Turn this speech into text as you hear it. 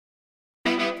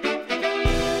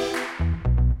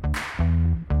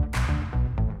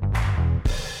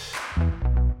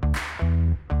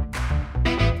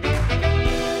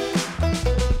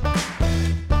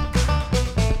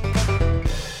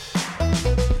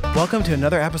Welcome to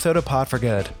another episode of Pod for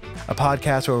Good, a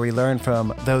podcast where we learn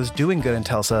from those doing good in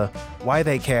Tulsa, why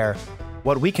they care,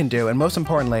 what we can do, and most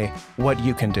importantly, what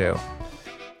you can do.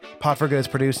 Pod for Good is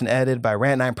produced and edited by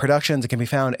Rant 9 Productions and can be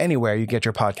found anywhere you get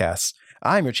your podcasts.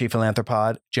 I'm your Chief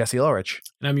Philanthropod, Jesse Ulrich.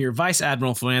 And I'm your Vice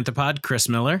Admiral Philanthropod, Chris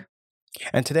Miller.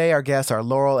 And today our guests are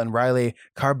Laurel and Riley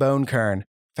Carbone-Kern,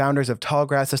 founders of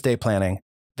Tallgrass Estate Planning.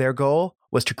 Their goal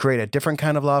was to create a different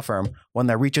kind of law firm, one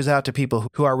that reaches out to people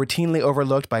who are routinely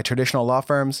overlooked by traditional law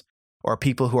firms or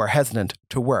people who are hesitant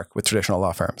to work with traditional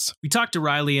law firms. We talked to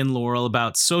Riley and Laurel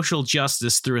about social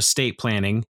justice through estate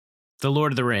planning, The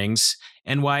Lord of the Rings,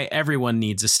 and why everyone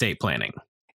needs estate planning.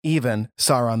 Even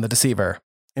Sauron the Deceiver.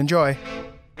 Enjoy.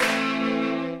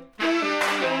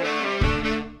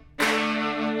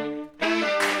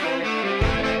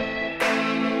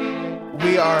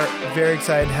 We are very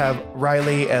excited to have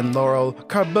Riley and Laurel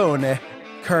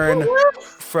Carbone-Kern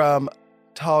from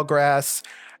Tallgrass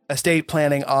Estate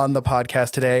Planning on the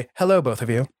podcast today. Hello, both of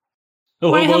you.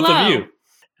 Hello, both of you.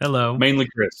 Hello. Mainly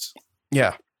Chris.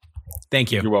 Yeah.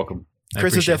 Thank you. You're welcome.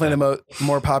 Chris is definitely the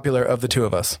more popular of the two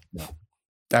of us,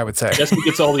 I would say. Jesse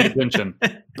gets all the attention.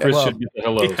 Chris should get the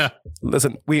hellos. Yeah.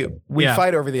 Listen, we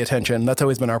fight over the attention. That's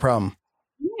always been our problem.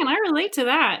 Man, I relate to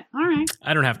that. All right.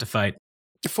 I don't have to fight.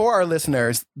 For our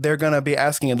listeners, they're going to be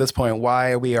asking at this point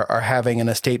why we are having an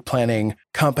estate planning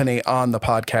company on the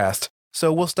podcast.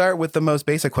 So we'll start with the most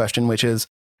basic question, which is,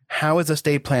 how is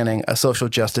estate planning a social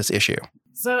justice issue?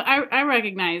 So I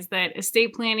recognize that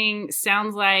estate planning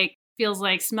sounds like, feels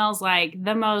like, smells like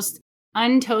the most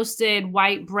untoasted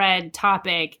white bread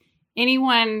topic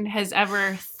anyone has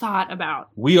ever thought about.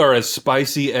 We are as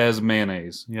spicy as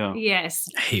mayonnaise. Yeah. Yes.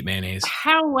 I hate mayonnaise.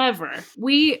 However,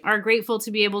 we are grateful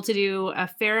to be able to do a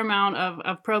fair amount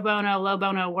of pro bono, low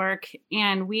bono work.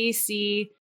 And we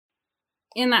see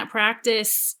in that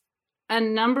practice a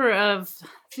number of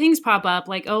things pop up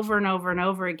like over and over and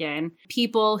over again.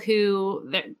 People who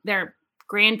their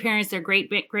grandparents, their great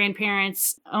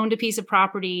grandparents owned a piece of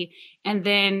property and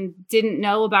then didn't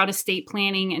know about estate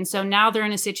planning. And so now they're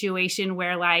in a situation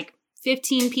where like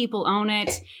 15 people own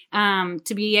it.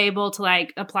 To be able to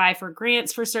like apply for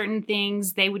grants for certain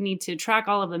things, they would need to track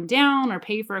all of them down or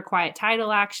pay for a quiet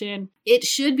title action. It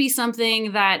should be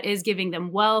something that is giving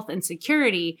them wealth and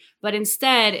security, but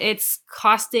instead it's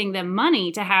costing them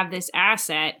money to have this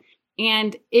asset.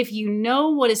 And if you know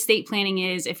what estate planning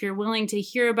is, if you're willing to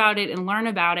hear about it and learn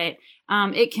about it,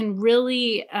 it can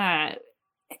really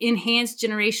enhance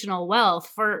generational wealth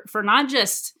for not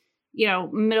just,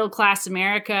 middle class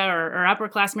America or upper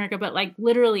class America, but like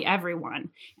literally everyone.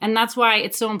 And that's why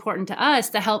it's so important to us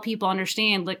to help people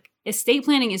understand, like, estate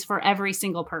planning is for every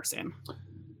single person.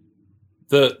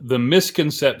 The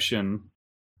misconception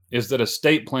is that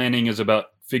estate planning is about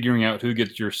figuring out who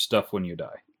gets your stuff when you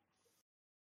die.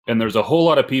 And there's a whole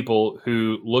lot of people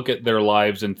who look at their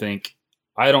lives and think,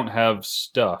 I don't have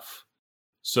stuff,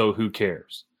 so who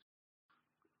cares?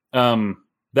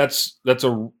 That's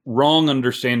a wrong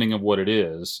understanding of what it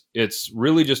is. It's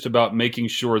really just about making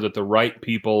sure that the right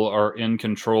people are in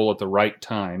control at the right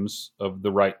times of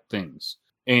the right things.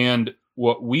 And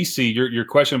what we see, your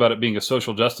question about it being a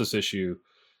social justice issue,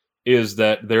 is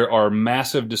that there are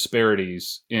massive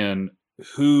disparities in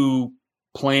who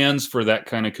plans for that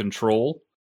kind of control.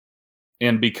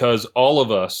 And because all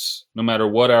of us, no matter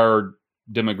what our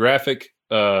demographic,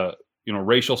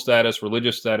 racial status,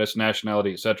 religious status,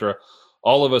 nationality, etc.,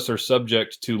 all of us are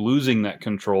subject to losing that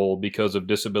control because of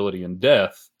disability and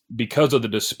death. Because of the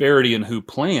disparity in who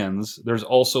plans, there's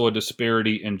also a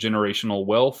disparity in generational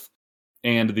wealth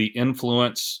and the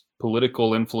influence,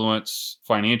 political influence,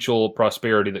 financial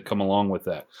prosperity that come along with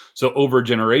that. So over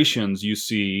generations, you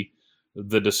see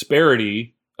the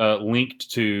disparity linked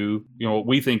to what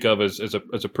we think of as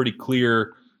a pretty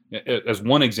clear, as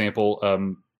one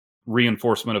example,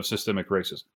 reinforcement of systemic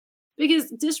racism.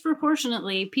 Because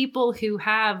disproportionately, people who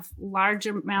have large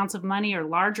amounts of money or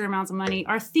larger amounts of money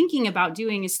are thinking about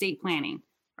doing estate planning,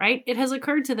 right? It has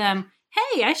occurred to them,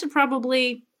 hey, I should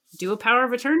probably do a power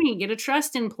of attorney, get a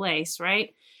trust in place,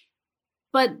 right?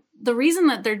 But the reason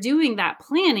that they're doing that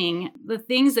planning, the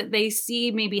things that they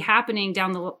see maybe happening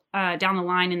down the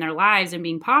line in their lives and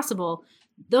being possible,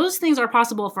 those things are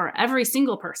possible for every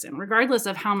single person, regardless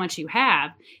of how much you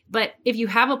have. But if you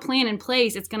have a plan in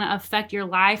place, it's going to affect your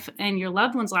life and your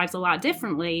loved ones' lives a lot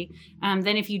differently than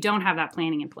if you don't have that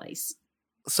planning in place.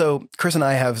 So Chris and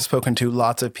I have spoken to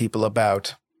lots of people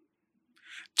about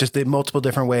just the multiple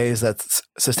different ways that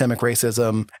systemic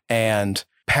racism and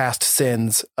past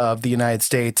sins of the United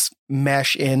States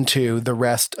mesh into the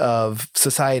rest of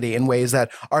society in ways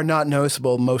that are not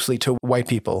noticeable mostly to white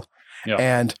people. Yeah.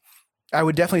 And I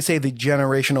would definitely say the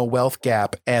generational wealth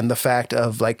gap and the fact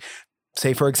of, like,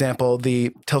 say, for example,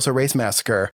 the Tulsa Race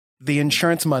Massacre, the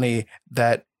insurance money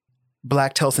that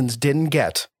Black Tulsans didn't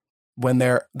get when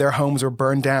their homes were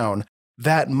burned down,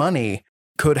 that money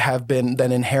could have been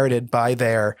then inherited by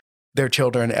their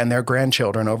children and their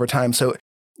grandchildren over time. So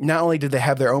not only did they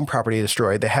have their own property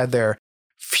destroyed, they had their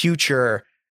future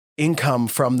income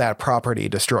from that property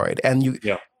destroyed. And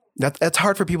that's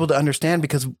hard for people to understand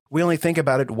because we only think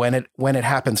about it when it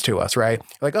happens to us, right?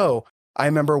 Like, oh, I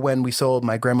remember when we sold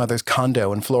my grandmother's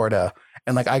condo in Florida,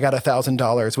 and like I got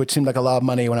 $1,000, which seemed like a lot of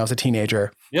money when I was a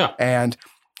teenager. Yeah.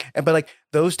 But like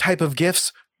those type of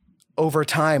gifts over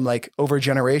time, like over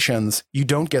generations, you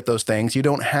don't get those things. You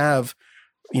don't have,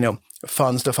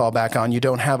 funds to fall back on. You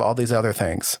don't have all these other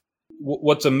things.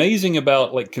 What's amazing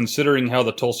about, like, considering how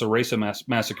the Tulsa Race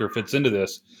Massacre fits into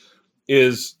this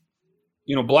is,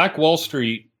 Black Wall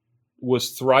Street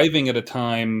was thriving at a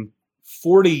time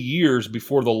 40 years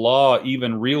before the law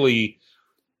even really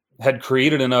had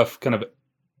created enough kind of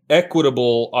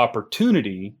equitable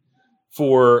opportunity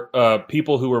for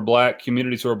people who were Black,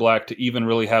 communities who are Black, to even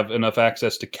really have enough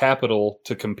access to capital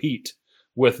to compete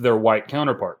with their white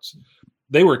counterparts.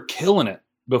 They were killing it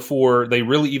before they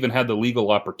really even had the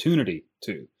legal opportunity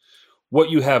to. What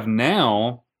you have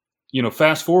now,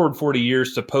 fast forward 40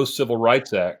 years to post-Civil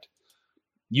Rights Act,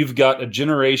 you've got a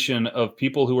generation of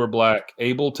people who are Black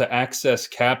able to access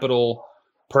capital,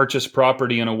 purchase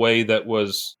property in a way that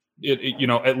was,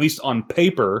 at least on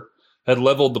paper, had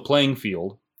leveled the playing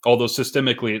field, although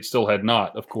systemically it still had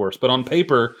not, of course. But on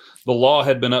paper, the law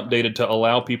had been updated to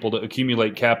allow people to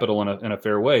accumulate capital in a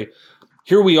fair way.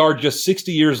 Here we are just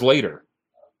 60 years later,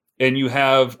 and you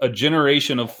have a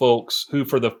generation of folks who,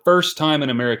 for the first time in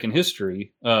American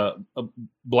history,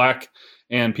 Black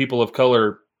and people of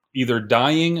color either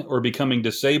dying or becoming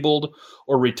disabled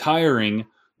or retiring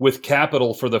with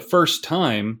capital for the first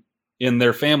time in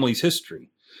their family's history.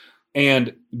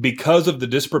 And because of the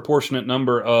disproportionate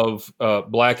number of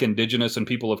Black, Indigenous, and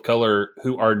people of color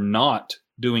who are not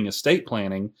doing estate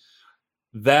planning,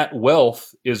 that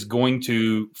wealth is going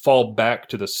to fall back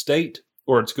to the state,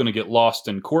 or it's going to get lost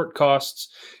in court costs,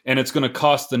 and it's going to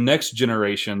cost the next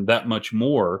generation that much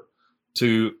more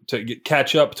to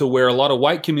catch up to where a lot of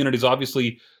white communities,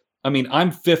 obviously, I mean,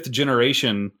 I'm fifth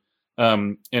generation,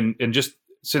 and just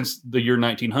since the year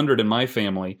 1900 in my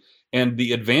family, and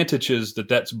the advantages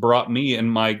that's brought me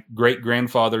and my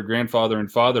great-grandfather, grandfather,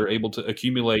 and father able to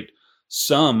accumulate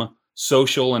some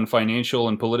social and financial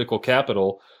and political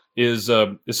capital is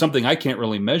something I can't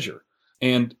really measure.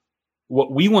 And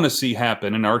what we want to see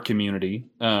happen in our community,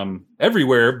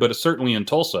 everywhere, but certainly in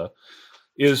Tulsa,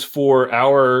 is for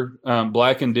our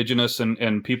Black, Indigenous,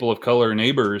 and people of color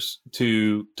neighbors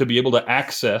to be able to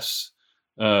access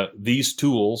these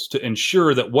tools to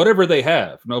ensure that whatever they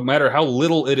have, no matter how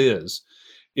little it is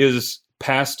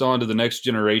passed on to the next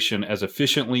generation as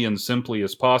efficiently and simply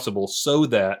as possible, so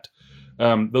that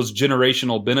those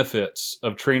generational benefits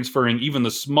of transferring even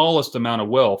the smallest amount of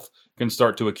wealth can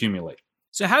start to accumulate.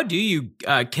 So how do you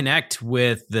connect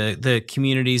with the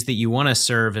communities that you want to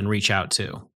serve and reach out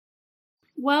to?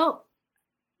 Well,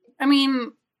 I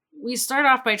mean, we start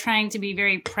off by trying to be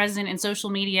very present in social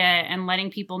media and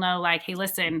letting people know, like, hey,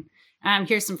 listen,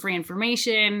 here's some free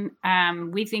information.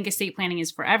 We think estate planning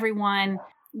is for everyone.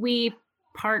 We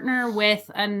partner with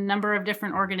a number of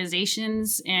different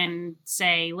organizations and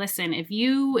say, listen, if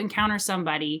you encounter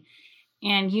somebody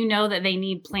and you know that they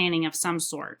need planning of some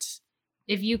sort,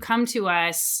 if you come to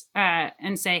us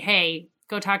and say, hey,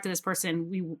 go talk to this person,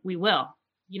 we will.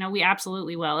 We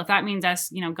absolutely will. If that means us,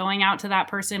 going out to that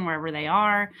person wherever they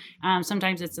are,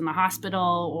 sometimes it's in the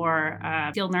hospital or a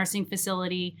skilled nursing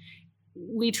facility.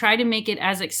 We try to make it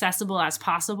as accessible as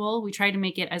possible. We try to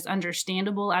make it as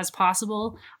understandable as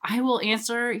possible. I will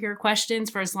answer your questions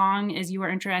for as long as you are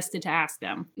interested to ask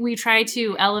them. We try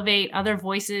to elevate other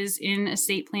voices in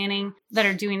estate planning that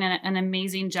are doing an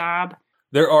amazing job.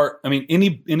 There are,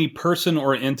 any person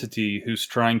or entity who's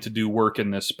trying to do work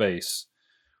in this space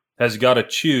has got to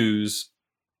choose,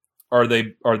 are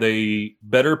they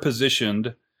better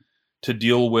positioned to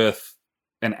deal with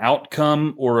an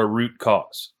outcome or a root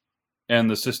cause? And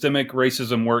the systemic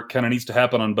racism work kind of needs to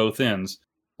happen on both ends.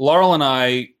 Laurel and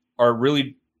I are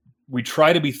really, we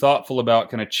try to be thoughtful about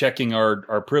kind of checking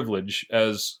our privilege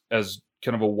as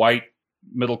kind of a white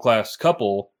middle-class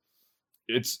couple.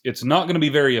 It's not going to be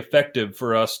very effective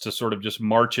for us to sort of just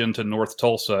march into North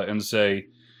Tulsa and say,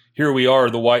 here we are,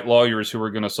 the white lawyers who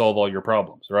are going to solve all your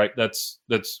problems, right?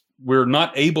 We're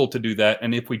not able to do that.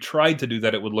 And if we tried to do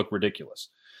that, it would look ridiculous.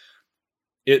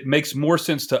 It makes more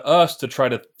sense to us to try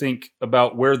to think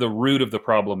about where the root of the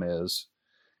problem is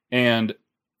And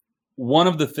one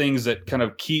of the things that kind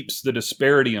of keeps the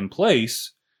disparity in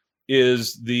place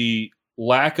is the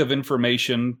lack of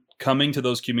information coming to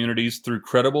those communities through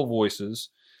credible voices,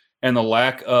 and the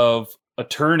lack of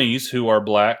attorneys who are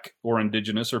Black or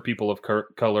Indigenous or people of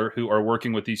color who are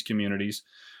working with these communities.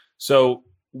 So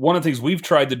one of the things we've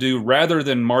tried to do, rather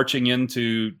than marching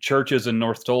into churches in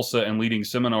North Tulsa and leading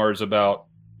seminars about,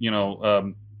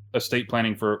 estate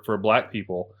planning for Black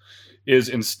people, is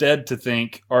instead to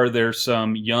think, are there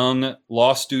some young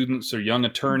law students or young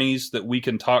attorneys that we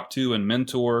can talk to and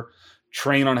mentor,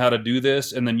 train on how to do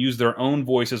this, and then use their own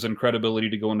voices and credibility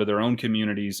to go into their own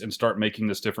communities and start making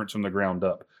this difference from the ground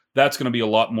up. That's going to be a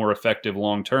lot more effective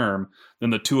long term than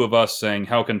the two of us saying,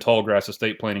 how can Tallgrass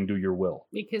estate planning do your will?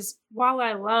 Because while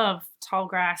I love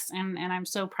Tallgrass and I'm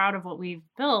so proud of what we've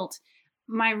built,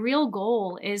 my real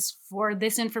goal is for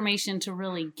this information to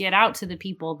really get out to the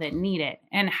people that need it.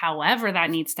 And however that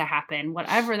needs to happen,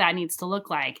 whatever that needs to look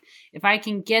like, if I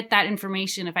can get that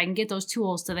information, if I can get those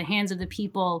tools to the hands of the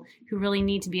people who really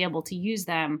need to be able to use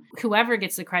them, whoever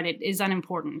gets the credit is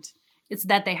unimportant. It's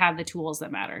that they have the tools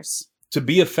that matters. To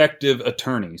be effective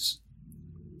attorneys,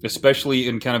 especially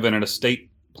in kind of in an estate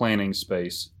planning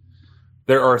space,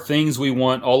 there are things we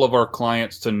want all of our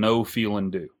clients to know, feel,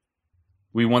 and do.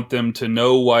 We want them to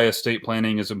know why estate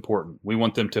planning is important. We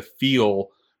want them to feel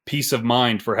peace of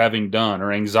mind for having done,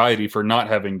 or anxiety for not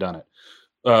having done it.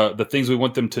 The things we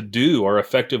want them to do are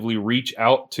effectively reach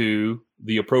out to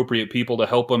the appropriate people to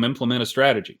help them implement a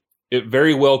strategy. It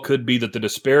very well could be that the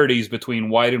disparities between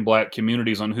white and Black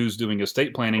communities on who's doing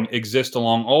estate planning exist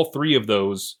along all three of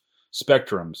those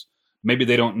spectrums. Maybe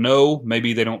they don't know,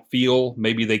 maybe they don't feel,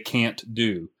 maybe they can't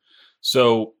do.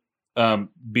 So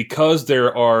because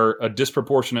there are a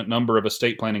disproportionate number of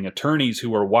estate planning attorneys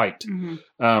who are white,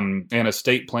 and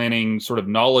estate planning sort of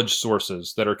knowledge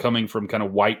sources that are coming from kind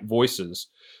of white voices,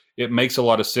 it makes a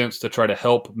lot of sense to try to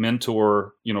help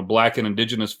mentor, Black and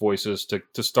Indigenous voices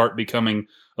to start becoming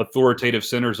authoritative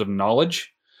centers of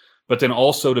knowledge, but then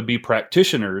also to be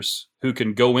practitioners who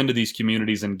can go into these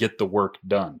communities and get the work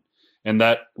done. And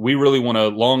that we really want to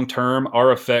long term,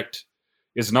 our effect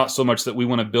is not so much that we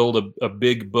want to build a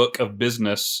big book of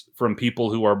business from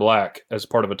people who are Black as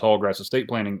part of a Tallgrass estate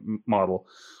planning model,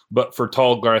 but for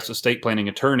Tallgrass estate planning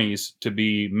attorneys to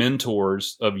be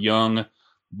mentors of young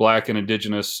Black and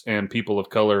Indigenous and people of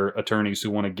color attorneys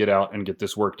who want to get out and get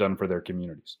this work done for their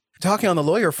communities. Talking on the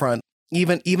lawyer front,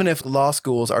 even if law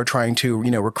schools are trying to,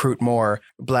 recruit more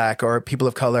Black or people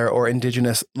of color or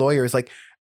Indigenous lawyers,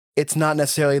 it's not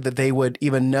necessarily that they would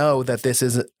even know that this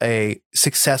is a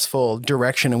successful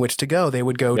direction in which to go. They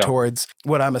would go towards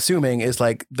what I'm assuming is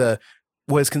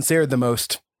was considered the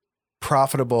most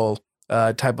profitable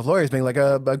type of lawyers, being like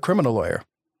a criminal lawyer,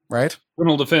 right?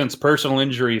 Criminal defense, personal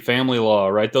injury, family law,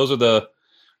 right?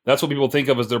 That's what people think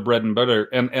of as their bread and butter.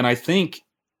 And I think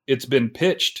it's been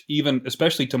pitched, even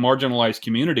especially to marginalized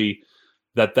community,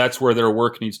 that's where their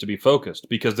work needs to be focused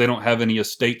because they don't have any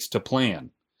estates to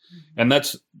plan. And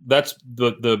that's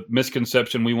the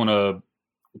misconception we want to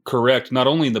correct, not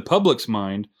only in the public's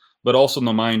mind, but also in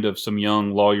the mind of some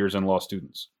young lawyers and law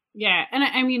students. Yeah. And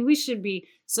I mean, we should be.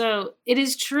 So it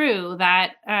is true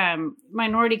that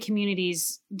minority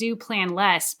communities do plan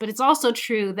less, but it's also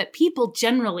true that people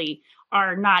generally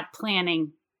are not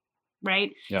planning,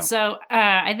 right? Yeah. So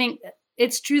I think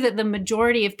it's true that the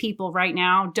majority of people right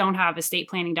now don't have estate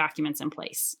planning documents in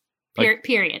place,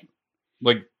 period.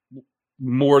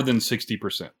 More than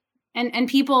 60%. And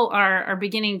people are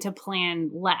beginning to plan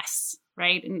less,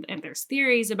 right? And there's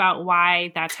theories about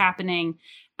why that's happening.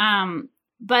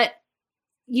 But,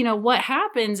 what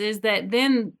happens is that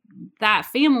then that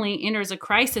family enters a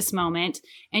crisis moment,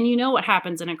 and what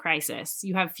happens in a crisis.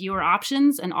 You have fewer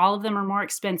options, and all of them are more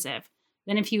expensive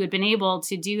than if you had been able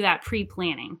to do that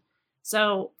pre-planning.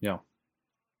 So yeah.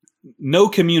 No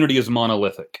community is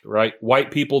monolithic, right?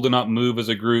 White people do not move as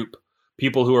a group.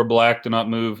 People who are Black do not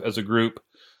move as a group.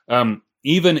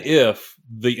 Even if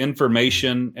the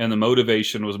information and the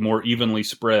motivation was more evenly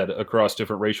spread across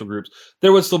different racial groups,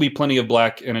 there would still be plenty of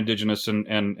Black and Indigenous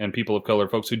and people of color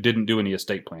folks who didn't do any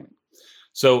estate planning.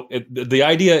 So the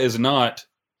idea is not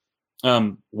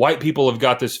white people have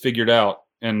got this figured out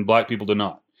and Black people do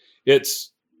not.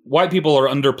 It's white people are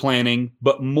under planning,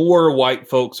 but more white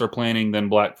folks are planning than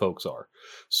Black folks are.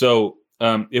 So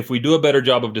if we do a better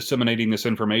job of disseminating this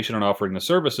information and offering the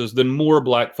services, then more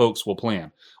Black folks will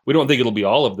plan. We don't think it'll be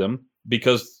all of them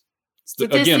because,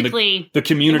 statistically, the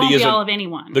community it won't be isn't all of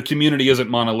anyone. The community isn't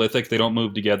monolithic. They don't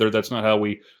move together. That's not how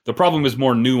the problem is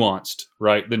more nuanced,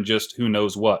 right, than just who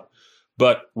knows what.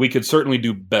 But we could certainly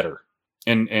do better.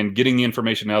 and getting the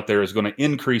information out there is going to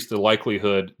increase the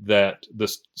likelihood that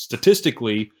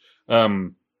statistically,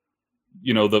 the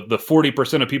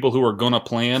 40% of people who are going to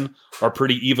plan are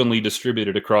pretty evenly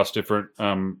distributed across different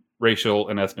racial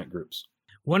and ethnic groups.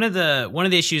 One of the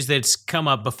issues that's come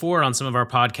up before on some of our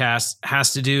podcasts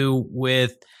has to do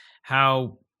with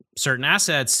how certain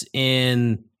assets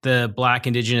in the Black,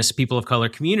 Indigenous, people of color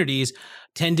communities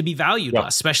tend to be valued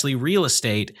less, especially real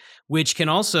estate, which can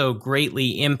also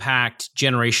greatly impact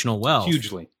generational wealth.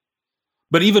 Hugely.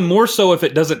 But even more so if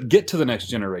it doesn't get to the next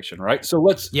generation, right? So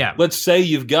let's say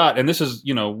you've got, and this is,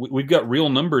 we've got real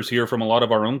numbers here from a lot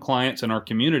of our own clients in our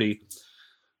community.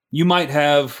 You might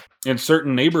have in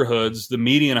certain neighborhoods, the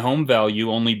median home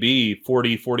value only be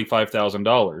 $40,000,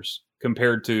 $45,000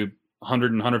 compared to $100,000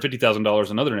 and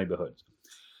 $150,000 in other neighborhoods.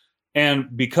 And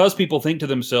because people think to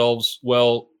themselves,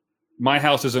 well, my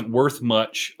house isn't worth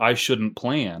much, I shouldn't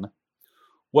plan.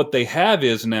 What they have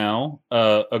is now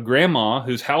a grandma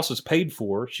whose house is paid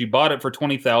for. She bought it for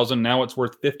 $20,000. Now it's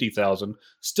worth $50,000.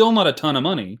 Still not a ton of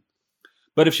money.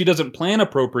 But if she doesn't plan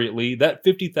appropriately, that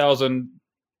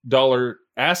 $50,000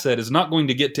 asset is not going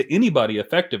to get to anybody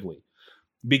effectively.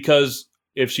 Because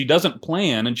if she doesn't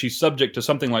plan and she's subject to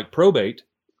something like probate,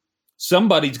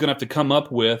 somebody's going to have to come up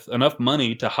with enough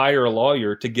money to hire a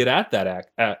lawyer to get at that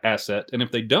asset. And if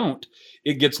they don't,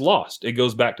 it gets lost. It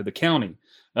goes back to the county.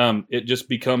 It just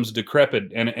becomes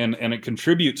decrepit and it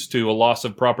contributes to a loss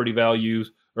of property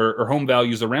values or home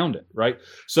values around it, right?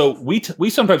 So we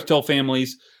sometimes tell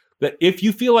families that if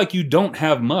you feel like you don't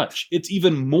have much, it's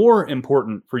even more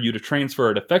important for you to transfer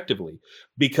it effectively,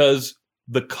 because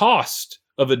the cost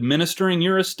of administering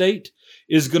your estate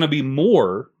is going to be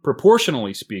more,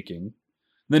 proportionally speaking,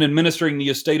 than administering the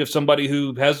estate of somebody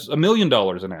who has $1 million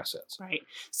in assets. Right.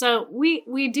 So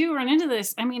we do run into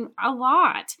this, a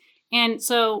lot. And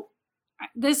so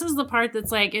this is the part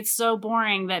that's like, it's so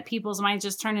boring that people's minds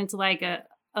just turn into like a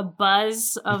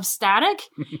buzz of static.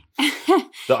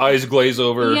 The eyes glaze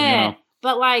over. Yeah.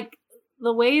 But like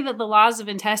the way that the laws of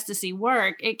intestacy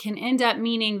work, it can end up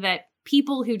meaning that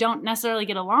people who don't necessarily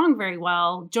get along very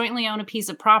well jointly own a piece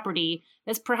of property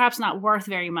that's perhaps not worth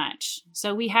very much.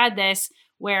 So we had this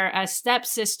where a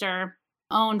stepsister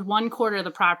owned 1/4 of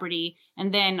the property,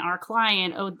 and then our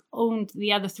client owned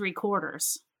the other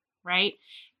 3/4. Right?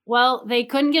 Well, they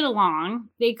couldn't get along.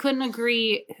 They couldn't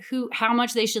agree how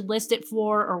much they should list it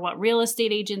for, or what real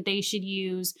estate agent they should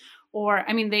use. Or,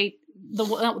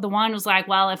 the one was like,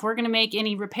 well, if we're going to make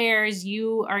any repairs,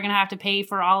 you are going to have to pay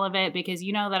for all of it because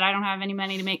you know that I don't have any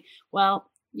money to make. Well,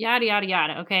 yada, yada,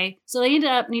 yada. Okay. So they ended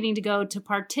up needing to go to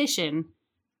partition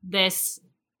this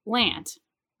land,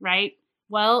 right?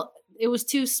 Well, it was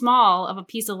too small of a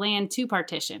piece of land to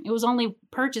partition. It was only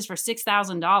purchased for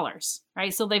 $6,000,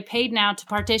 right? So they paid now to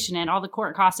partition it, all the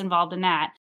court costs involved in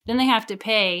that. Then they have to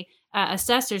pay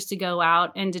assessors to go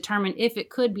out and determine if it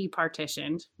could be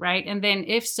partitioned, right? And then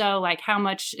if so, like how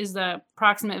much is the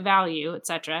approximate value, et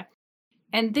cetera.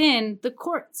 And then the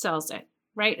court sells it,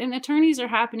 right? And attorneys are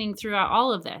happening throughout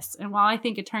all of this. And while I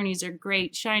think attorneys are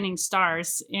great shining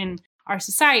stars in our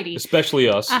society, especially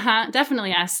us,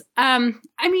 definitely us.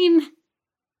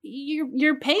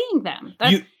 You're paying them.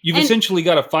 You've essentially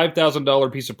got a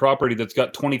 $5,000 piece of property that's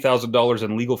got $20,000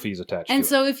 in legal fees attached to it. And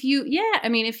so if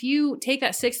you take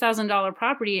that $6,000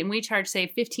 property and we charge,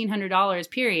 say, $1,500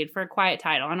 period for a quiet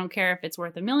title, I don't care if it's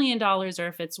worth $1 million or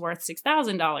if it's worth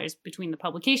 $6,000 between the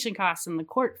publication costs and the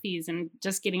court fees and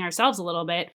just getting ourselves a little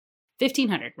bit,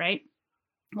 $1,500, right?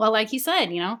 Well, like he said,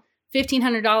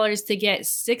 $1,500 to get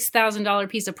 $6,000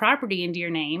 piece of property into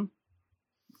your name.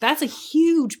 That's a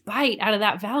huge bite out of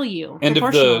that value. And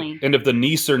if the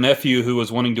niece or nephew who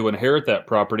was wanting to inherit that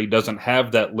property doesn't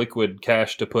have that liquid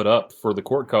cash to put up for the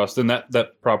court costs, then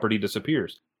that property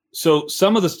disappears. So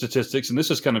some of the statistics, and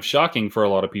this is kind of shocking for a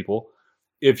lot of people,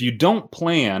 if you don't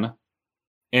plan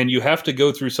and you have to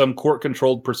go through some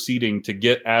court-controlled proceeding to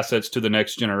get assets to the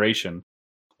next generation,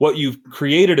 what you've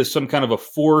created is some kind of a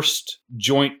forced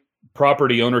joint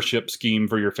property ownership scheme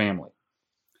for your family.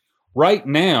 Right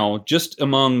now, just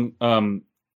among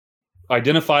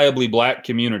identifiably Black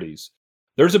communities,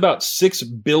 there's about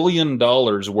 $6 billion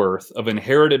worth of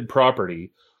inherited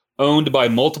property owned by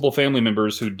multiple family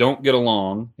members who don't get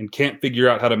along and can't figure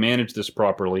out how to manage this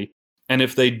properly. And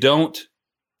if they don't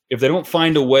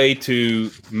find a way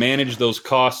to manage those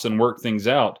costs and work things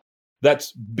out,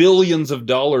 that's billions of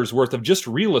dollars worth of just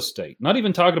real estate. Not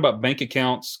even talking about bank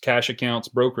accounts, cash accounts,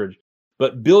 brokerage,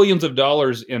 but billions of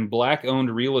dollars in Black-owned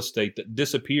real estate that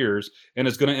disappears and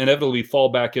is going to inevitably fall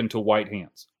back into white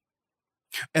hands.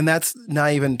 And that's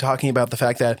not even talking about the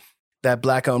fact that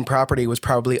Black-owned property was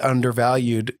probably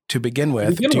undervalued to begin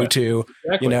with due to,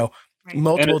 exactly.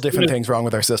 multiple different things wrong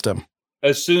with our system.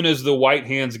 As soon as the white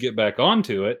hands get back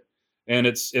onto it, and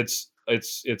it's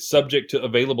subject to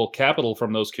available capital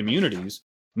from those communities,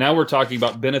 now we're talking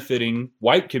about benefiting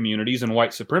white communities and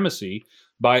white supremacy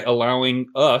by allowing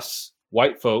us,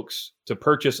 white folks, to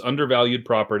purchase undervalued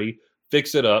property,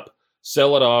 fix it up,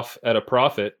 sell it off at a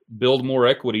profit, build more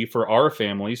equity for our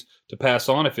families to pass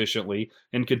on efficiently,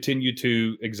 and continue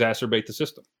to exacerbate the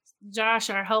system. Josh,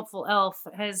 our helpful elf,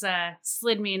 has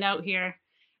slid me a note here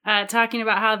talking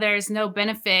about how there's no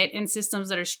benefit in systems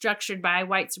that are structured by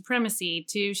white supremacy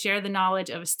to share the knowledge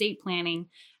of estate planning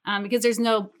because there's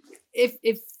no,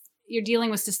 if you're dealing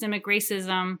with systemic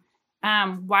racism,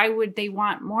 why would they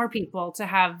want more people to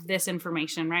have this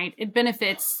information, right? It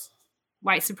benefits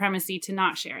white supremacy to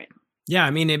not share it. Yeah,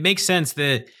 I mean, it makes sense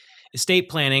that estate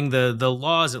planning, the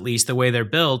laws, at least the way they're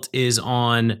built, is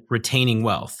on retaining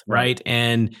wealth, right?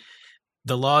 And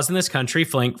the laws in this country,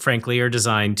 frankly, are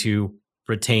designed to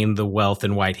retain the wealth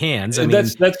in white hands. I mean,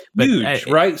 that's huge,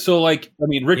 right? So,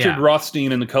 Richard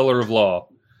Rothstein in The Color of Law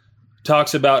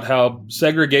talks about how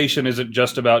segregation isn't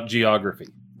just about geography,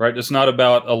 right? It's not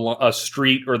about a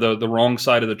street or the wrong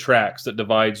side of the tracks that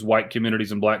divides white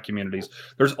communities and black communities.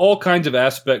 There's all kinds of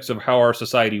aspects of how our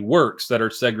society works that are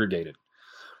segregated.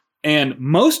 And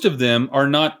most of them are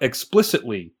not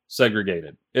explicitly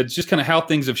segregated. It's just kind of how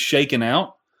things have shaken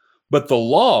out. But the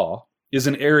law is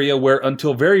an area where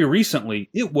until very recently,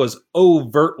 it was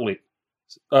overtly,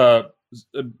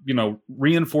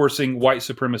 reinforcing white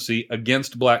supremacy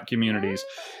against black communities.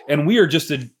 And we are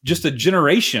just a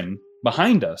generation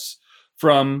behind us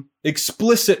from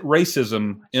explicit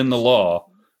racism in the law,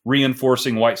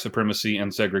 reinforcing white supremacy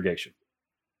and segregation.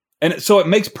 And so it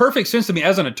makes perfect sense to me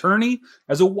as an attorney,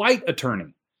 as a white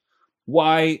attorney,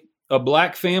 why a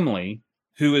black family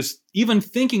who is even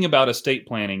thinking about estate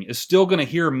planning is still going to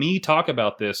hear me talk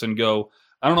about this and go,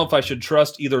 I don't know if I should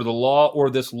trust either the law or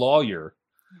this lawyer,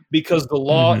 because the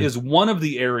law is one of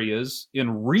the areas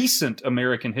in recent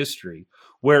American history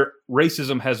where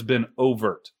racism has been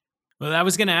overt. Well, I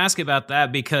was going to ask about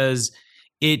that because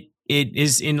it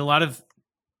is in a lot of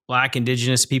Black,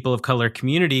 Indigenous, people of color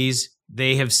communities,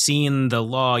 they have seen the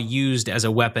law used as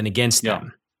a weapon against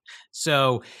them.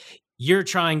 So you're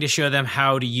trying to show them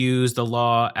how to use the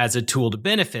law as a tool to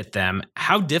benefit them.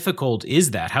 How difficult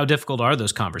is that? How difficult are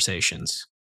those conversations?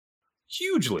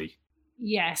 Hugely.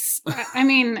 Yes. I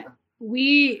mean,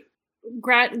 we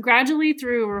gradually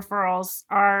through referrals,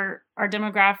 our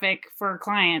demographic for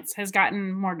clients has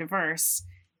gotten more diverse.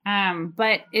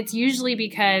 But it's usually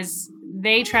because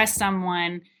they trust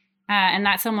someone and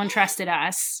that someone trusted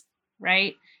us,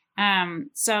 right?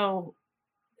 So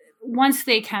once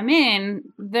they come in,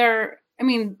 they're,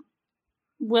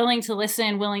 willing to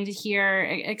listen, willing to hear,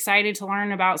 excited to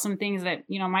learn about some things that,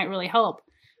 might really help.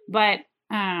 But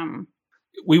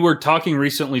we were talking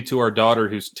recently to our daughter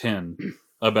who's 10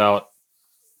 about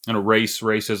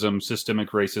racism, systemic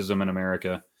racism in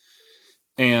America,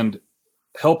 and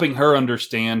helping her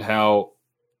understand how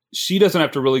she doesn't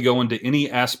have to really go into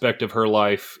any aspect of her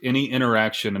life, any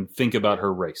interaction, and think about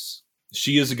her race.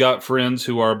 She has got friends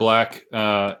who are Black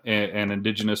and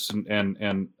Indigenous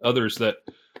and others that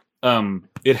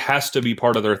it has to be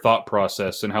part of their thought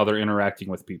process and how they're interacting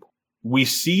with people. We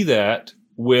see that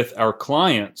with our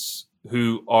clients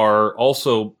who are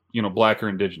also, Black or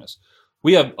Indigenous.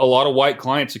 We have a lot of white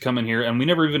clients who come in here and we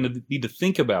never even need to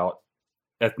think about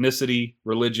ethnicity,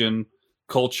 religion,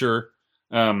 culture.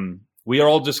 We are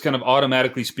all just kind of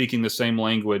automatically speaking the same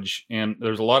language. And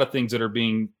there's a lot of things that are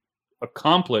being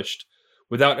accomplished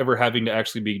without ever having to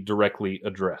actually be directly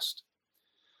addressed.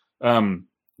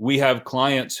 We have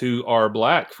clients who are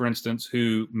Black, for instance,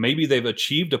 who maybe they've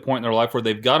achieved a point in their life where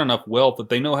they've got enough wealth that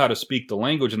they know how to speak the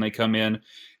language, and they come in,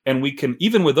 and we can,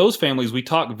 even with those families, we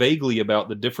talk vaguely about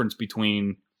the difference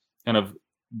between kind of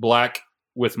Black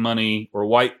with money or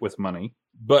white with money.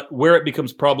 But where it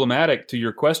becomes problematic, to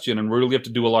your question, and we really have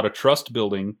to do a lot of trust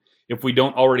building if we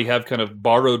don't already have kind of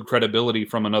borrowed credibility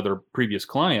from another previous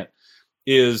client,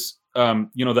 is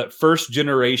that first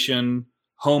generation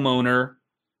homeowner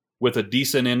with a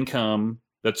decent income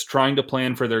that's trying to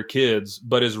plan for their kids,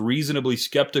 but is reasonably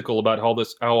skeptical about how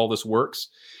all this works.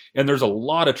 And there's a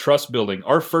lot of trust building.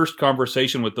 Our first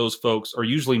conversation with those folks are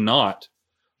usually not,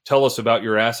 tell us about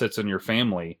your assets and your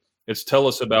family. It's tell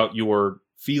us about your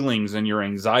feelings and your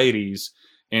anxieties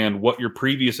and what your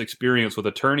previous experience with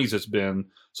attorneys has been,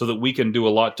 so that we can do a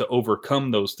lot to overcome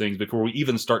those things before we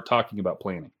even start talking about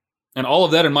planning. And all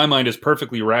of that, in my mind, is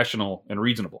perfectly rational and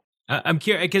reasonable. I'm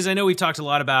curious, because I know we've talked a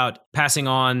lot about passing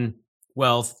on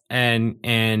wealth and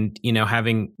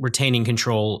retaining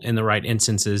control in the right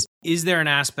instances. Is there an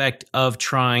aspect of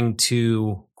trying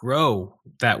to grow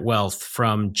that wealth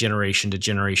from generation to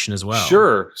generation as well?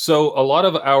 Sure. So a lot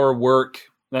of our work,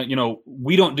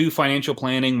 we don't do financial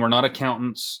planning. We're not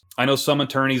accountants. I know some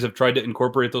attorneys have tried to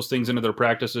incorporate those things into their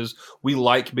practices. We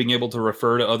like being able to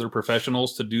refer to other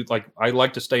professionals to do, I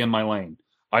like to stay in my lane.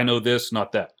 I know this,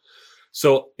 not that.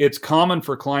 So it's common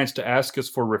for clients to ask us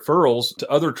for referrals to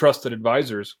other trusted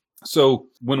advisors. So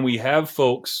when we have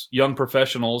folks, young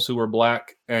professionals who are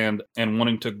Black and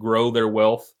wanting to grow their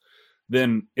wealth,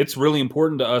 then it's really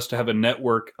important to us to have a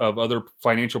network of other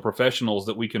financial professionals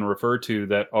that we can refer to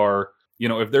that are,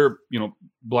 if they're,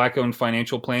 Black-owned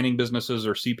financial planning businesses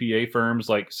or CPA firms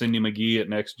like Cindy McGee at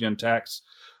Next Gen Tax.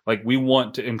 We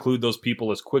want to include those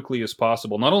people as quickly as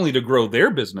possible, not only to grow their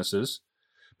businesses,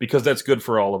 because that's good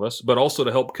for all of us, but also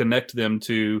to help connect them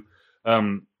to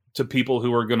people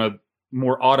who are going to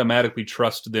more automatically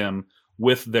trust them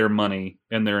with their money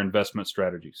and their investment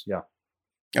strategies. Yeah.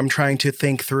 I'm trying to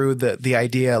think through the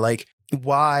idea,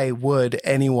 why would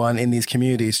anyone in these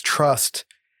communities trust?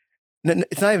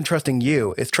 It's not even trusting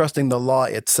you, it's trusting the law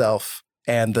itself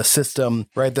and the system,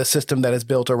 right? The system that is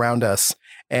built around us.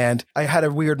 And I had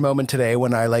a weird moment today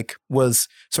when I was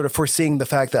sort of foreseeing the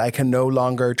fact that I can no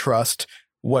longer trust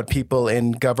what people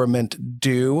in government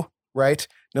do, right?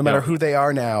 No matter who they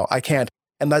are now, I can't.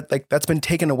 And that's been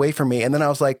taken away from me. And then I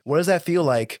was like, what does that feel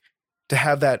like to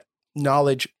have that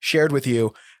knowledge shared with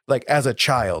you, as a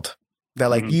child,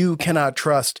 that you cannot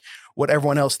trust what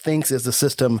everyone else thinks is the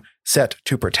system set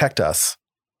to protect us.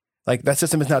 That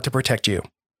system is not to protect you.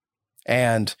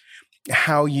 And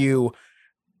how you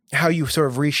sort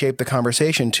of reshape the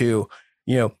conversation to,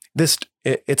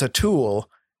 it's a tool,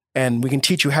 and we can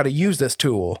teach you how to use this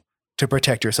tool to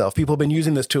protect yourself. People have been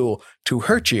using this tool to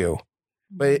hurt you,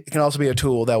 but it can also be a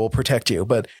tool that will protect you.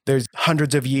 But there's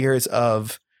hundreds of years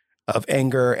of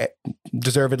anger,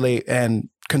 deservedly, and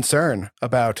concern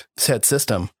about said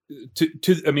system.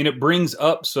 It brings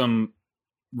up some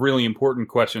really important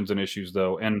questions and issues,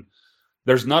 though. And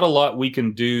there's not a lot we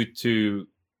can do to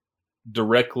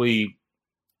directly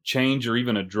change or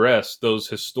even address those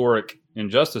historic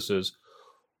injustices.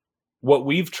 What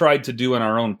we've tried to do in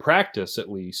our own practice, at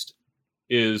least,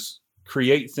 is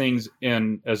create things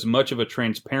in as much of a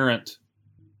transparent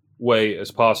way as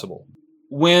possible.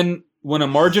 When a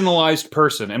marginalized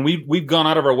person, and we've gone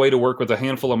out of our way to work with a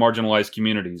handful of marginalized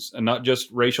communities, and not just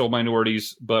racial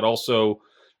minorities, but also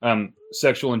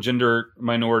sexual and gender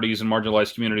minorities and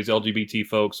marginalized communities, LGBT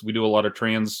folks. We do a lot of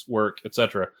trans work,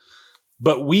 etc.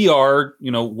 But we are,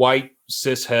 white,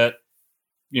 cishet,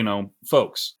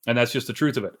 folks, and that's just the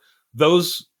truth of it.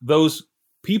 Those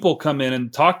people come in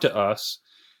and talk to us,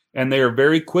 and they are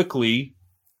very quickly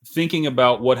thinking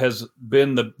about what has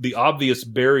been the obvious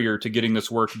barrier to getting this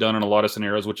work done in a lot of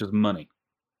scenarios, which is money.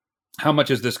 How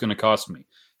much is this going to cost me?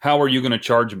 How are you going to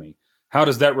charge me? How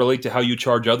does that relate to how you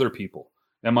charge other people?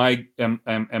 Am I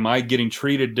getting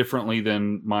treated differently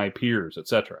than my peers,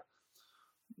 etc.?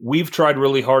 We've tried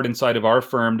really hard inside of our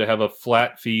firm to have a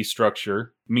flat fee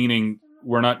structure, meaning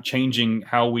we're not changing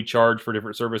how we charge for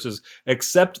different services,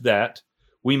 except that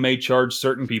we may charge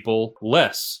certain people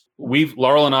less.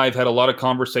 Laurel and I have had a lot of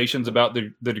conversations about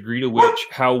the degree to which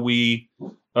how we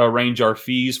arrange our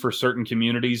fees for certain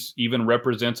communities even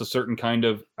represents a certain kind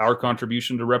of our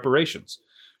contribution to reparations.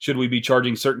 Should we be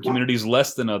charging certain communities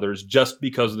less than others just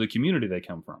because of the community they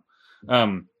come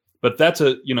from? But that's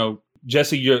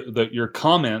Jesse, your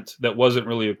comment that wasn't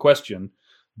really a question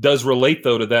does relate,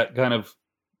 though, to that kind of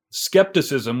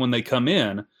skepticism when they come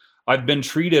in. I've been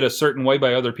treated a certain way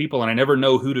by other people, and I never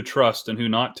know who to trust and who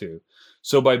not to.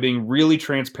 So by being really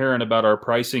transparent about our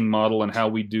pricing model and how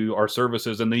we do our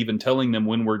services, and even telling them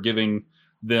when we're giving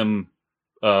them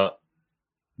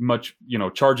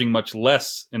charging much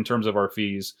less in terms of our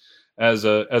fees as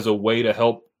a way to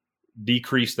help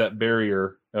decrease that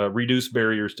barrier, reduce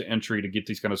barriers to entry to get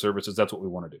these kind of services, that's what we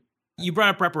want to do. You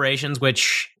brought up reparations,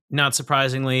 which not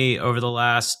surprisingly over the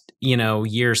last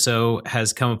year or so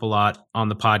has come up a lot on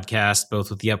the podcast, both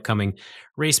with the upcoming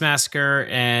race massacre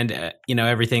and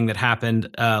everything that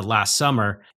happened last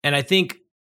summer. And I think,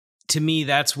 to me,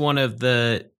 that's one of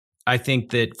I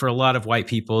think that for a lot of white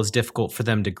people is difficult for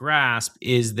them to grasp,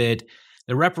 is that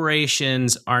the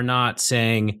reparations are not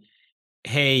saying,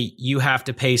 hey, you have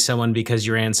to pay someone because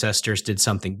your ancestors did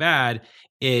something bad.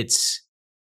 It's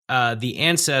the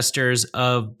ancestors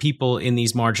of people in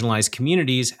these marginalized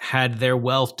communities had their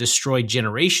wealth destroyed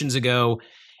generations ago,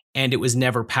 and it was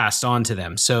never passed on to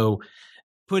them. So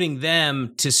putting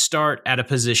them to start at a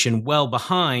position well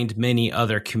behind many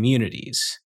other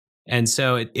communities. And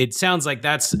so it sounds like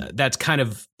that's kind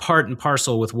of part and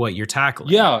parcel with what you're tackling.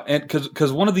 Yeah, and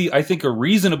because one of I think a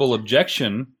reasonable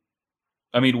objection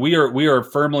I mean, we are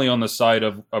firmly on the side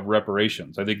of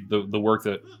reparations. I think the work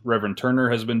that Reverend Turner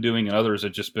has been doing and others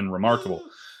have just been remarkable.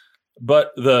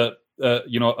 But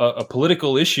a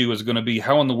political issue is going to be,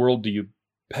 how in the world do you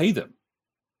pay them?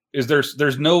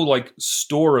 There's no like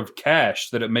store of cash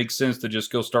that it makes sense to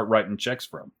just go start writing checks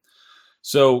from.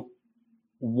 So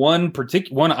one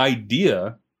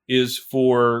idea is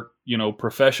for,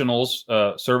 professionals,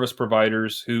 service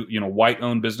providers who,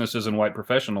 white-owned businesses and white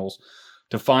professionals,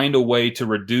 to find a way to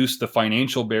reduce the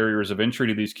financial barriers of entry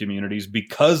to these communities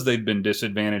because they've been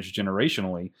disadvantaged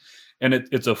generationally. And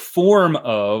it's a form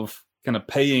of kind of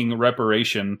paying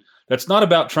reparation that's not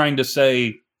about trying to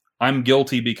say, I'm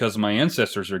guilty because my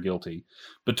ancestors are guilty,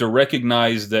 but to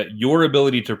recognize that your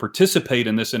ability to participate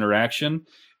in this interaction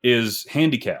is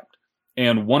handicapped.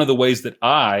 And one of the ways that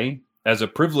I, as a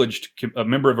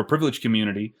member of a privileged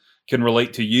community, can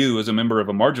relate to you as a member of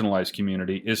a marginalized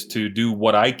community is to do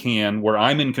what I can, where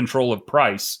I'm in control of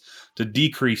price, to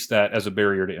decrease that as a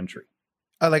barrier to entry.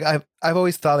 I've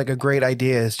always thought like a great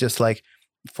idea is just like,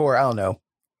 for, I don't know,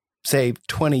 say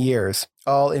 20 years,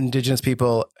 all Indigenous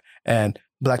people and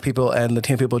Black people and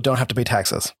Latino people don't have to pay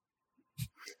taxes.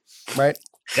 Right?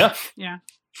 Yeah. Yeah.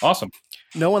 Awesome.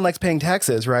 No one likes paying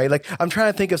taxes, right? Like, I'm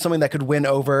trying to think of something that could win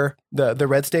over the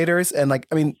red staters, and like,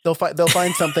 I mean, they'll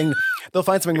find something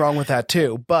wrong with that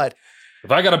too. But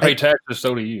if I got to pay taxes,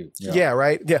 so do you. Yeah,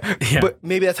 right. Yeah. But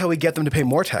maybe that's how we get them to pay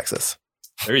more taxes.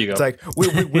 There you go. It's like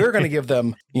we're going to give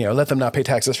them, let them not pay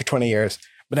taxes for 20 years.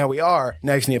 But now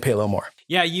now you just need to pay a little more.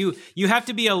 Yeah, you have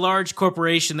to be a large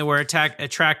corporation that we're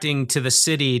attracting to the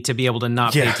city to be able to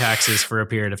not pay taxes for a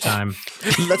period of time.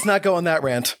 Let's not go on that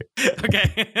rant.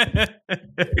 Okay.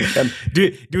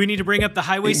 Do we need to bring up the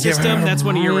highway system? That's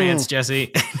one of your rants,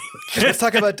 Jesse. Let's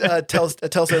talk about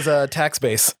Tulsa's tax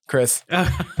base, Chris.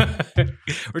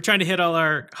 We're trying to hit all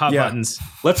our hot buttons.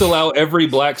 Let's allow every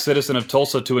Black citizen of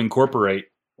Tulsa to incorporate,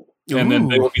 and then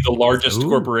they will be the largest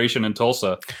corporation in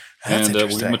Tulsa. And we'll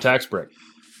give them a tax break.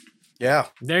 Yeah.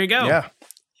 There you go. Yeah.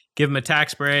 Give them a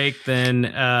tax break, then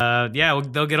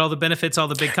they'll get all the benefits all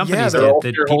the big companies they're get. All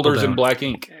shareholders in Black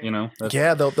ink,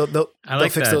 they'll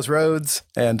fix those roads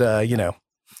and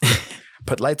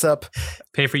put lights up,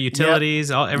 pay for utilities,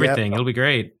 everything. It'll be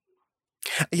great.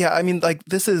 Yeah, I mean, like,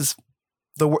 this is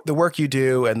the work you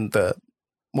do, and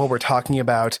what we're talking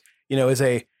about, is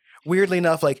a, weirdly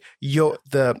enough, like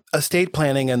the estate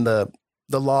planning and the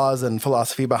laws and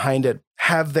philosophy behind it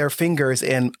have their fingers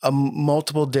in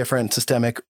multiple different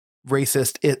systemic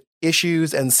racist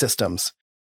issues and systems.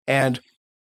 And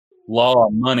law,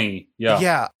 money. Yeah.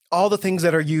 Yeah. All the things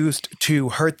that are used to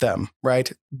hurt them,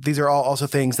 right? These are all also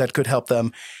things that could help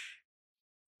them.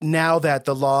 Now that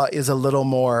the law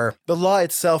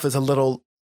itself is a little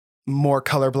more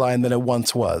colorblind than it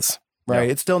once was, right?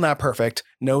 Yeah. It's still not perfect.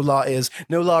 No law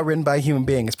written by a human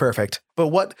being is perfect. But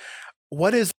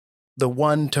what is the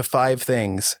 1 to 5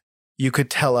 things you could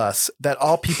tell us that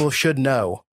all people should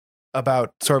know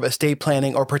about sort of estate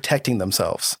planning or protecting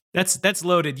themselves? That's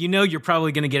loaded. You're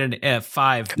probably going to get an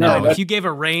 5. No, if you gave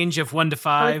a range of 1 to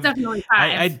 5, it's definitely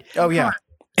 5. Yeah.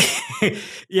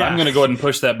 Yeah. I'm going to go ahead and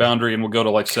push that boundary, and we'll go to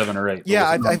like 7 or 8. Yeah,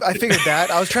 I figured that.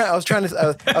 I was trying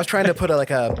to put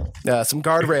some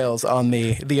guardrails on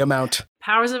the amount.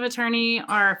 Powers of attorney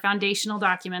are foundational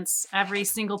documents. Every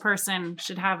single person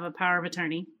should have a power of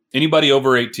attorney. Anybody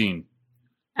over 18.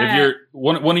 If you're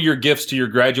one of your gifts to your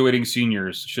graduating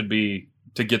seniors should be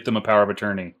to get them a power of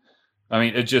attorney. I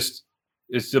mean, it's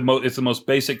the most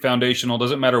basic foundational.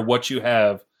 Doesn't matter what you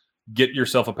have, get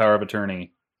yourself a power of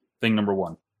attorney. Thing number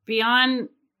 1. Beyond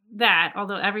that,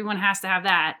 although everyone has to have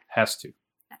that, has to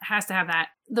have that.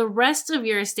 The rest of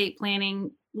your estate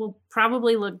planning will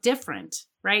probably look different,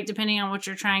 right? Depending on what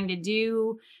you're trying to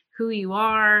do, who you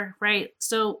are, right?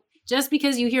 So just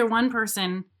because you hear one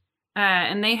person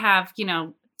and they have,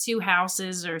 2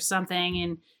 houses or something,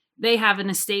 and they have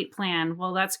an estate plan,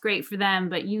 well, that's great for them,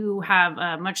 but you have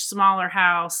a much smaller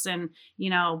house and,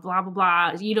 blah, blah,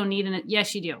 blah. You don't need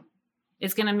yes, you do.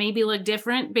 It's going to maybe look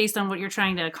different based on what you're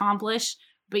trying to accomplish,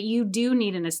 but you do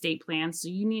need an estate plan. So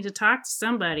you need to talk to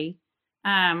somebody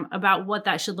about what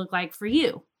that should look like for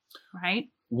you, right?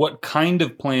 What kind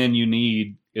of plan you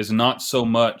need is not so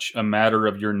much a matter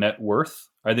of your net worth.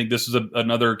 I think this is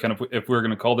another kind of, if we're going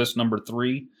to call this number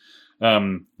 3,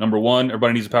 number 1,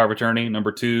 everybody needs a power of attorney.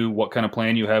 Number 2, what kind of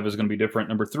plan you have is going to be different.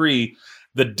 Number 3,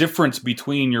 the difference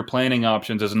between your planning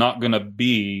options is not going to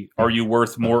be, are you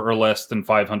worth more or less than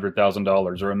 $500,000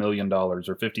 or $1 million or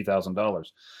 $50,000?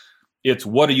 It's,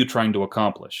 what are you trying to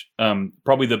accomplish?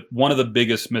 Probably one of the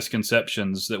biggest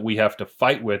misconceptions that we have to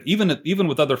fight with, even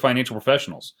with other financial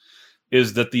professionals,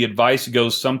 is that the advice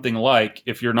goes something like,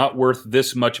 if you're not worth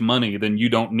this much money, then you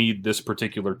don't need this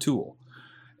particular tool.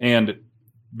 And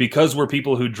because we're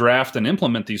people who draft and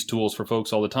implement these tools for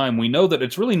folks all the time, we know that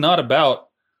it's really not about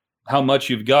how much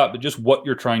you've got, but just what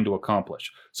you're trying to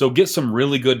accomplish. So get some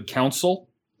really good counsel.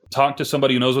 Talk to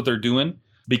somebody who knows what they're doing,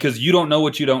 because you don't know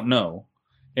what you don't know.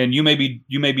 And you may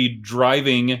be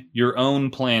driving your own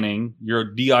planning,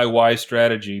 your DIY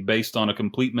strategy based on a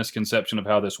complete misconception of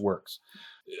how this works.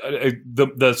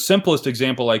 The simplest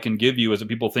example I can give you is that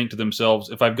people think to themselves,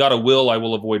 if I've got a will, I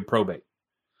will avoid probate.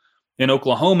 In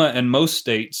Oklahoma and most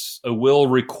states, a will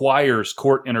requires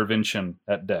court intervention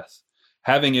at death.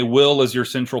 Having a will as your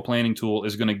central planning tool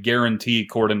is going to guarantee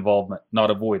court involvement, not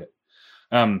avoid it.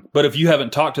 But if you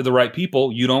haven't talked to the right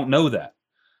people, you don't know that.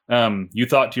 You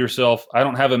thought to yourself, I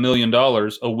don't have $1 million,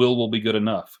 a will be good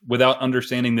enough, without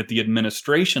understanding that the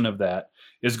administration of that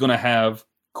is going to have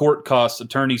court costs,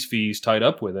 attorney's fees tied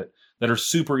up with it that are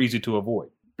super easy to avoid.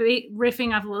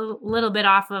 Riffing off a little bit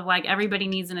off of like everybody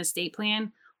needs an estate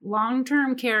plan.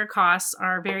 Long-term care costs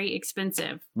are very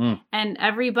expensive. And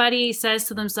everybody says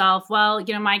to themselves, well,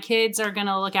 my kids are going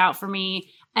to look out for me.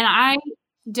 And I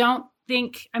don't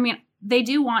think, they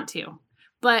do want to,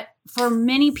 but for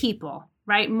many people,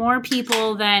 right, more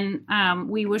people than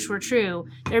we wish were true,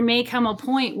 there may come a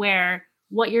point where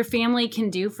what your family can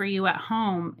do for you at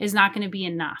home is not going to be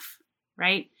enough,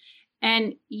 right?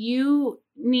 And you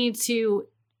need to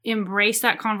embrace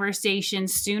that conversation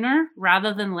sooner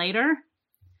rather than later,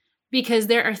 because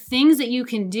there are things that you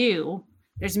can do.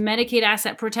 There's Medicaid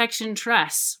asset protection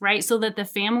trusts, right? So that the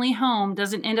family home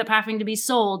doesn't end up having to be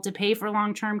sold to pay for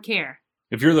long-term care.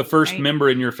 If you're the first member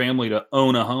in your family to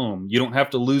own a home, you don't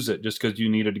have to lose it just because you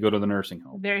needed to go to the nursing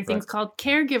home. There are things called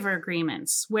caregiver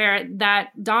agreements where that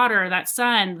daughter, that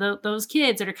son, those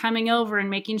kids that are coming over and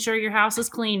making sure your house is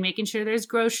clean, making sure there's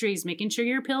groceries, making sure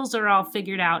your pills are all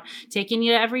figured out, taking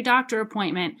you to every doctor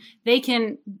appointment, they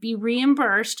can be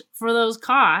reimbursed for those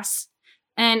costs.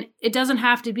 And it doesn't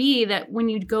have to be that when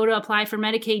you go to apply for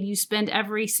Medicaid, you spend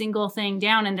every single thing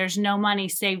down and there's no money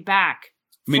saved back.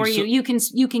 For you.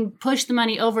 You can push the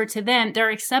money over to them.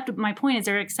 My point is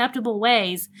there are acceptable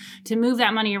ways to move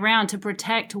that money around to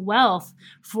protect wealth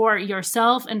for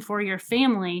yourself and for your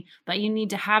family, but you need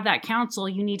to have that counsel.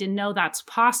 You need to know that's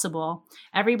possible.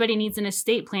 Everybody needs an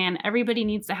estate plan. Everybody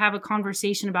needs to have a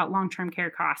conversation about long-term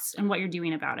care costs and what you're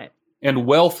doing about it. And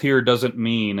wealth here doesn't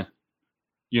mean,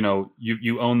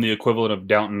 you own the equivalent of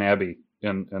Downton Abbey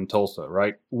in Tulsa,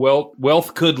 right? Well,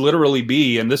 wealth could literally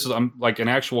be, and this is like an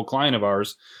actual client of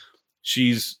ours.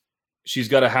 She's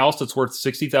got a house that's worth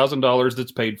 $60,000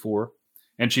 that's paid for,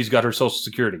 and she's got her Social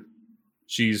Security.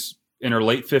 She's in her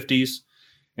late 50s,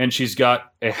 and she's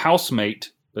got a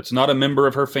housemate that's not a member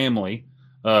of her family,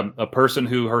 a person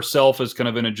who herself is kind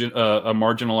of in a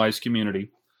marginalized community.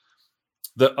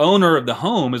 The owner of the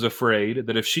home is afraid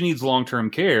that if she needs long-term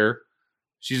care,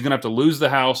 she's going to have to lose the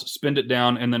house, spend it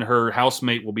down, and then her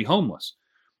housemate will be homeless.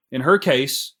 In her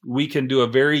case, we can do a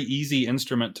very easy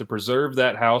instrument to preserve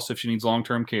that house if she needs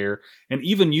long-term care, and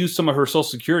even use some of her Social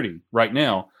Security right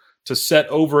now to set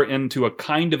over into a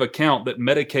kind of account that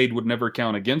Medicaid would never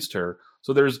count against her.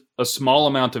 So there's a small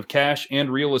amount of cash and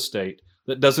real estate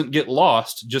that doesn't get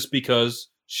lost just because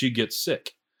she gets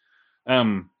sick.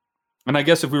 And I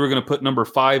guess if we were going to put number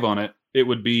 5 on it, it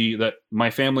would be that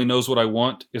my family knows what I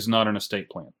want is not an estate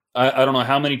plan. I don't know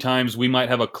how many times we might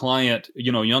have a client,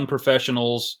 young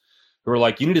professionals who are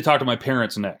like, you need to talk to my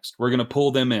parents next. We're going to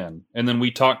pull them in. And then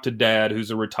we talk to dad,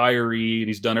 who's a retiree, and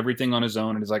he's done everything on his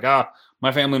own. And he's like,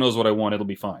 my family knows what I want. It'll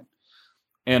be fine.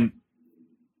 And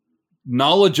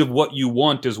knowledge of what you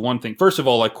want is one thing. First of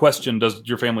all, I question, does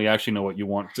your family actually know what you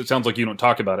want? It sounds like you don't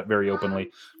talk about it very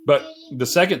openly. But the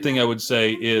second thing I would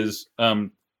say is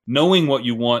knowing what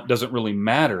you want doesn't really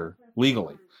matter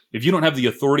legally. If you don't have the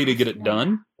authority to get it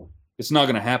done, it's not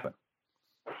going to happen.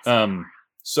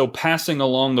 So passing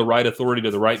along the right authority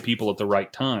to the right people at the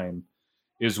right time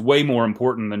is way more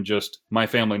important than just my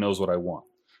family knows what I want.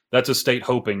 That's estate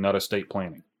hoping, not estate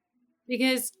planning.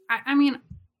 Because,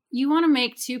 you want to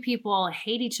make two people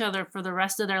hate each other for the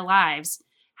rest of their lives.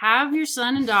 Have your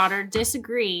son and daughter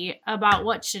disagree about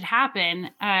what should happen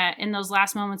in those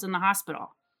last moments in the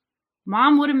hospital.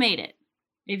 Mom would have made it.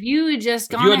 If you had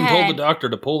just gone ahead. If you hadn't told the doctor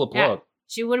to pull the plug.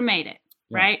 She would have made it,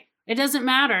 right? It doesn't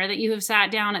matter that you have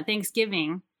sat down at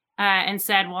Thanksgiving and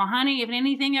said, well, honey, if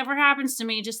anything ever happens to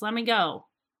me, just let me go.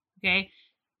 Okay?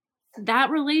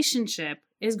 That relationship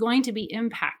is going to be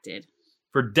impacted.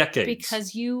 For decades.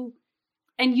 Because you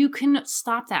can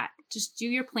stop that. Just do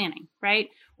your planning, right?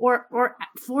 Or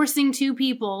forcing two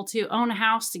people to own a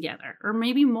house together, or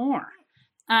maybe more.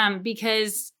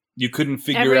 Because You couldn't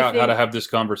figure out how to have this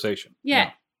conversation. Yeah.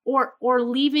 Or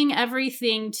leaving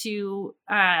everything to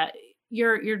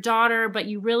your daughter, but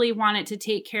you really wanted to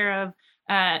take care of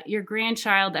your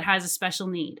grandchild that has a special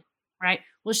need, right?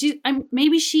 Well,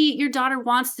 maybe your daughter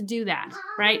wants to do that,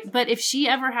 right? But if she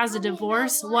ever has a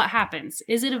divorce, what happens?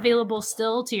 Is it available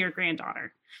still to your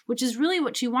granddaughter? Which is really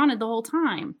what she wanted the whole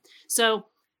time. So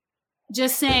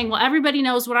just saying, well, everybody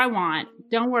knows what I want.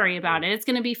 Don't worry about it. It's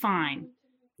going to be fine.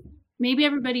 Maybe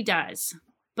everybody does,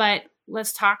 but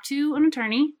let's talk to an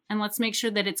attorney and let's make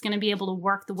sure that it's going to be able to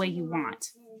work the way you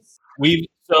want.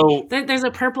 There's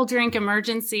a purple drink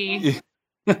emergency.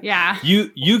 Yeah.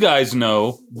 You guys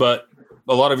know, but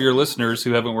a lot of your listeners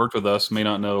who haven't worked with us may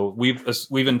not know.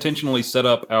 We've intentionally set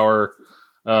up our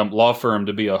law firm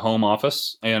to be a home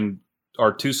office, and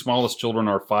our two smallest children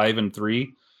are 5 and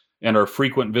 3 and are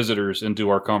frequent visitors into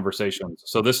our conversations.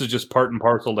 So this is just part and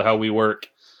parcel to how we work,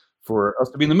 for us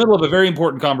to be in the middle of a very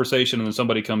important conversation and then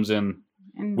somebody comes in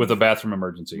with a bathroom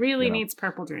emergency. Really needs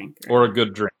purple drink. Or a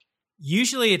good drink.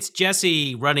 Usually it's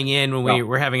Jesse running in when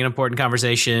we're having an important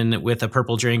conversation with a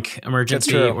purple drink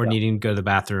emergency or needing to go to the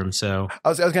bathroom. So I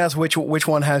was going to ask which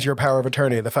one has your power of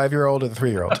attorney, the 5-year-old or the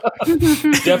 3-year-old?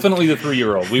 Definitely the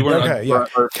 3-year-old. We weren't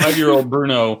our 5-year-old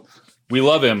Bruno. We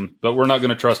love him, but we're not going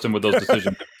to trust him with those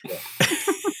decisions.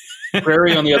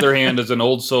 Prairie, on the other hand, is an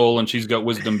old soul, and she's got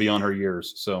wisdom beyond her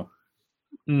years. So,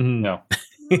 no.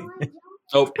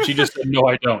 Oh, she just said, no,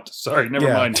 I don't. Sorry,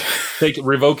 never mind.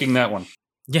 Revoking that one.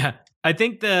 Yeah, I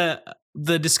think the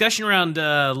discussion around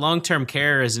long-term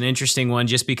care is an interesting one,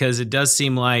 just because it does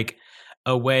seem like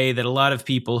a way that a lot of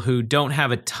people who don't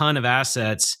have a ton of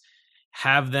assets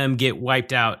have them get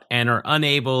wiped out and are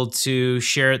unable to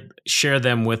share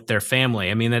them with their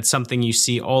family. I mean, that's something you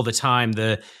see all the time.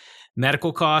 The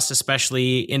medical costs,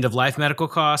 especially end-of-life medical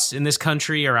costs in this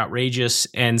country, are outrageous.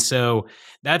 And so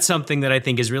that's something that I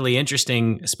think is really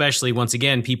interesting, especially once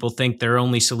again, people think their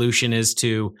only solution is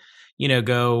to,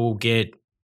 go get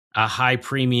a high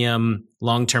premium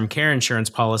long-term care insurance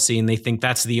policy, and they think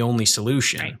that's the only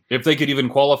solution. Right. If they could even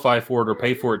qualify for it or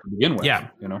pay for it to begin with. Yeah.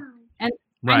 And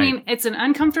I mean, it's an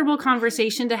uncomfortable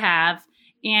conversation to have.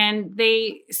 And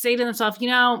they say to themselves,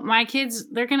 my kids,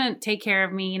 they're going to take care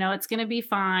of me. It's going to be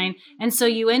fine. And so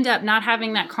you end up not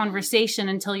having that conversation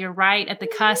until you're right at the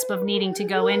cusp of needing to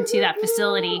go into that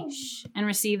facility and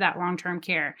receive that long-term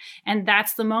care. And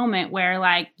that's the moment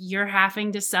where you're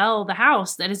having to sell the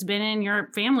house that has been in your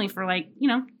family for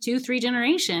 2-3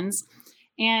 generations.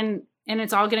 And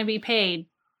it's all going to be paid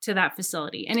to that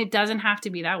facility. And it doesn't have to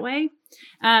be that way.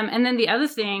 And then the other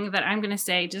thing that I'm going to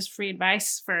say, just free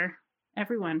advice for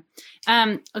everyone.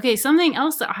 Okay, something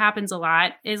else that happens a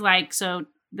lot is so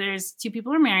there's 2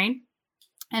 people are married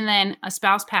and then a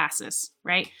spouse passes,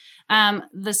 right?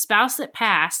 The spouse that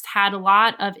passed had a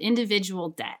lot of individual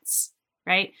debts,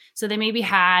 right? So they maybe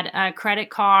had a credit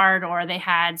card or they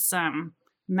had some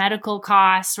medical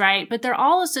costs, right? But they're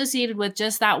all associated with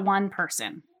just that one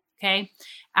person, okay?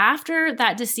 After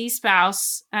that deceased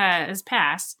spouse has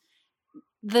passed,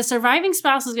 the surviving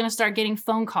spouse is going to start getting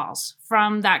phone calls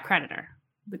from that creditor.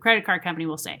 The credit card company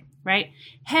will say, right?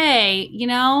 Hey,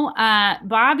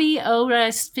 Bobby owed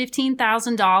us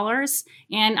 $15,000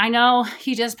 and I know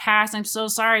he just passed. I'm so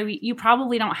sorry. You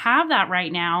probably don't have that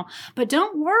right now, but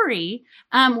don't worry.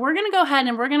 We're going to go ahead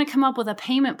and we're going to come up with a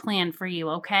payment plan for you.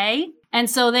 Okay. And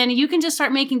so then you can just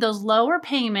start making those lower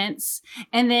payments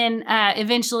and then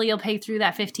eventually you'll pay through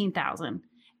that $15,000.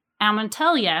 I'm going to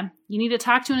tell you, you need to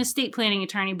talk to an estate planning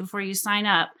attorney before you sign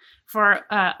up for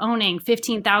owning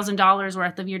 $15,000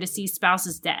 worth of your deceased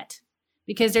spouse's debt,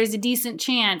 because there's a decent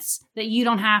chance that you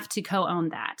don't have to co-own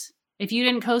that. If you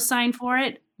didn't co-sign for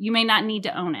it, you may not need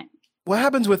to own it. What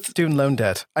happens with student loan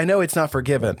debt? I know it's not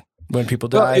forgiven when people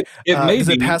die. Well, does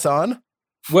it pass on?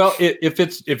 Well, if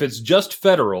it's just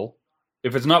federal,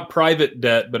 if it's not private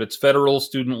debt, but it's federal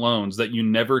student loans that you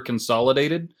never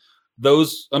consolidated,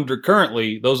 those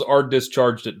are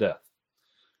discharged at death.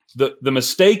 The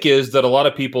mistake is that a lot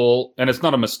of people, and it's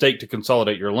not a mistake to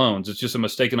consolidate your loans, it's just a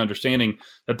mistaken understanding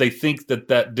that they think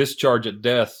that discharge at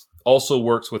death also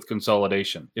works with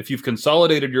consolidation. If you've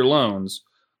consolidated your loans,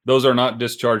 those are not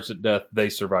discharged at death, they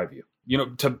survive you.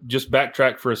 To just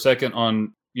backtrack for a second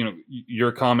on,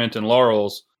 your comment and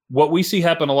Laurel's, what we see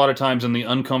happen a lot of times in the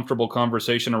uncomfortable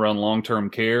conversation around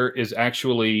long-term care is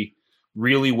actually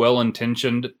really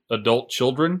well-intentioned adult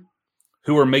children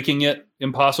who are making it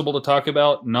impossible to talk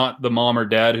about, not the mom or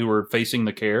dad who are facing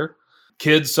the care.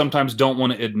 Kids sometimes don't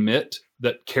want to admit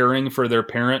that caring for their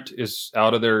parent is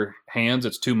out of their hands.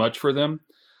 It's too much for them.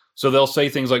 So they'll say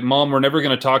things like, Mom, we're never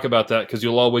going to talk about that because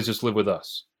you'll always just live with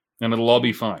us and it'll all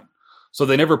be fine. So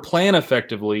they never plan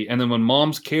effectively. And then when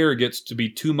mom's care gets to be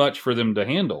too much for them to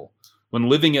handle, when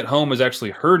living at home is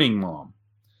actually hurting mom,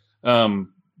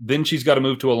 then she's got to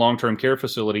move to a long-term care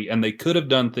facility. And they could have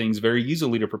done things very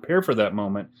easily to prepare for that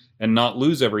moment and not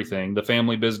lose everything, the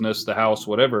family business, the house,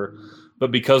 whatever.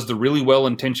 But because the really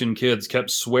well-intentioned kids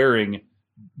kept swearing,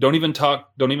 don't even talk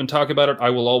about it. I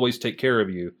will always take care of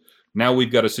you. Now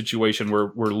we've got a situation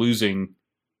where we're losing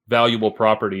valuable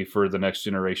property for the next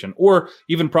generation, or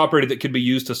even property that could be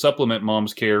used to supplement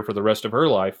mom's care for the rest of her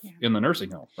life in the nursing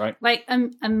home, right? Like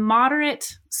a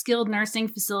moderate skilled nursing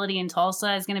facility in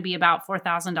Tulsa is going to be about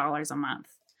 $4,000 a month.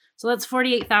 So that's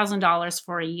 $48,000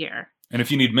 for a year. And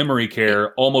if you need memory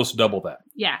care, almost double that.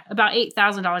 Yeah, about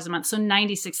 $8,000 a month, so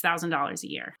 $96,000 a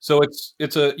year. So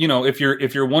it's a, if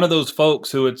you're one of those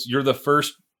folks who you're the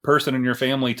first person in your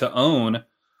family to own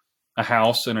a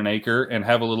house and an acre and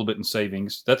have a little bit in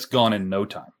savings, that's gone in no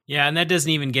time. Yeah, and that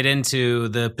doesn't even get into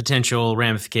the potential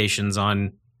ramifications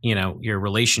on, your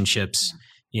relationships.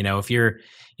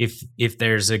 If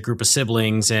there's a group of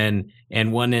siblings and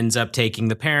one ends up taking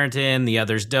the parent in, the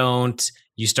others don't,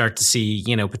 you start to see,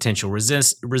 potential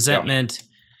resentment.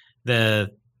 Yeah.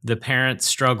 The parent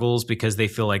struggles because they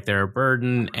feel like they're a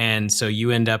burden, and so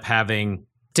you end up having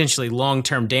potentially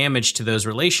long-term damage to those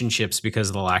relationships because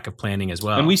of the lack of planning as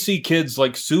well. And we see kids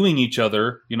like suing each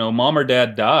other, mom or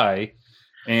dad die,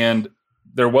 and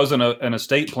there wasn't an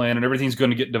estate plan, and everything's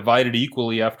going to get divided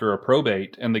equally after a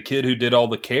probate. And the kid who did all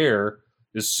the care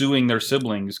is suing their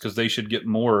siblings because they should get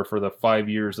more for the 5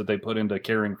 years that they put into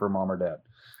caring for mom or dad.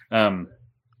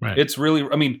 Right. It's really,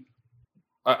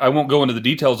 I won't go into the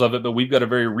details of it, but we've got a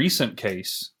very recent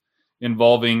case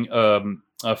involving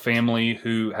a family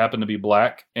who happened to be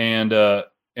Black, and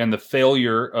the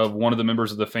failure of one of the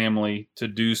members of the family to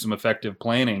do some effective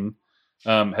planning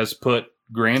has put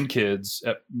grandkids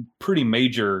at pretty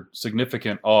major,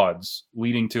 significant odds,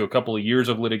 leading to a couple of years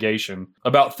of litigation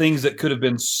about things that could have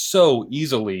been so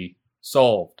easily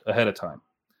solved ahead of time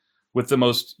with the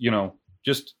most,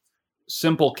 just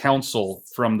simple counsel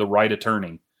from the right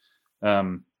attorney.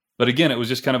 But again, it was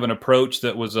just kind of an approach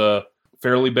that was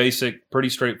fairly basic, pretty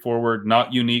straightforward,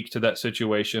 not unique to that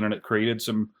situation, and it created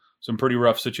some pretty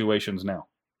rough situations now.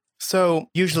 So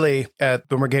usually when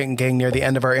we're getting near the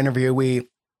end of our interview, we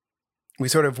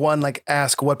sort of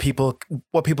ask what people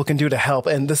can do to help,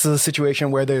 and this is a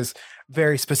situation where there's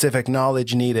very specific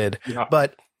knowledge needed. Yeah.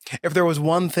 But if there was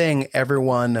one thing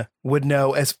everyone would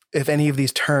know as if any of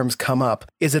these terms come up,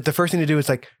 is it the first thing to do is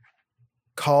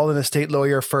call an estate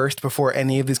lawyer first before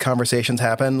any of these conversations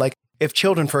happen? If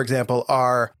children, for example,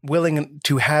 are willing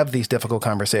to have these difficult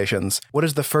conversations, what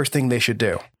is the first thing they should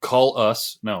do? Call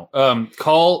us. No.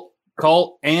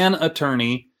 Call an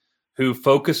attorney who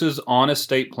focuses on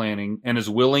estate planning and is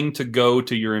willing to go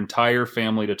to your entire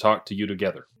family to talk to you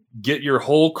together. Get your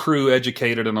whole crew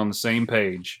educated and on the same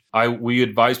page. We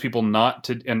advise people not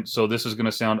to, and so this is going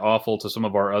to sound awful to some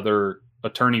of our other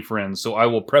attorney friends, so I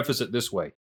will preface it this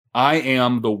way. I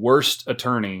am the worst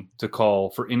attorney to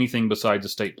call for anything besides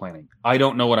estate planning. I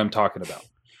don't know what I'm talking about.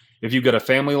 If you've got a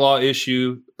family law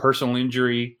issue, personal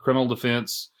injury, criminal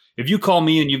defense, if you call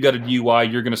me and you've got a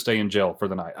DUI, you're going to stay in jail for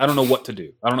the night. I don't know what to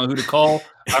do. I don't know who to call.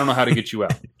 I don't know how to get you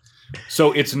out.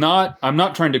 So I'm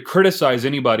not trying to criticize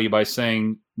anybody by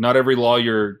saying not every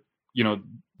lawyer,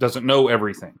 doesn't know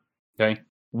everything. Okay.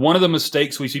 One of the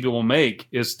mistakes we see people make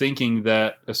is thinking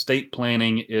that estate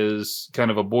planning is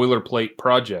kind of a boilerplate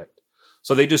project.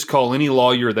 So they just call any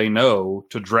lawyer they know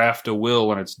to draft a will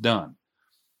and it's done.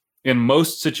 In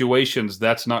most situations,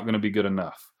 that's not going to be good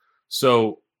enough.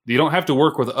 So you don't have to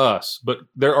work with us, but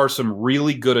there are some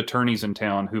really good attorneys in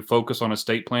town who focus on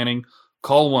estate planning.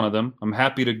 Call one of them. I'm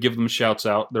happy to give them shouts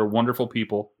out. They're wonderful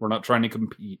people. We're not trying to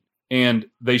compete. And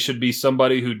they should be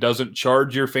somebody who doesn't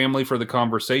charge your family for the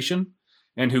conversation,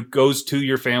 and who goes to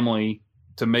your family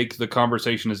to make the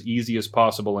conversation as easy as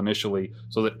possible initially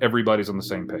so that everybody's on the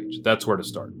same page. That's where to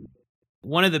start.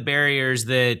 One of the barriers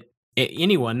that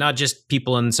anyone, not just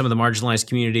people in some of the marginalized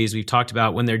communities we've talked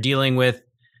about, when they're dealing with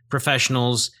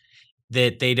professionals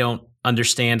that they don't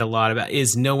understand a lot about,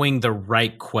 is knowing the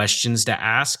right questions to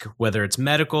ask, whether it's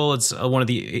medical. It's one of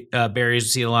the barriers we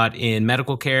see a lot in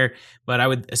medical care, but I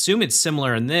would assume it's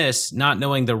similar in this, not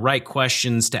knowing the right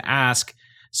questions to ask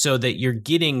so that you're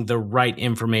getting the right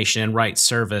information and right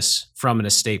service from an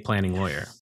estate planning lawyer.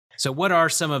 So what are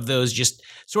some of those just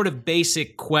sort of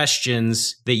basic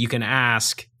questions that you can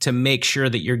ask to make sure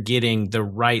that you're getting the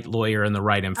right lawyer and the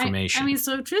right information?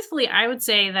 So truthfully, I would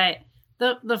say that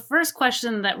the first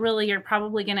question that really you're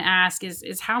probably going to ask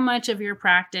is how much of your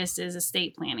practice is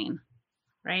estate planning,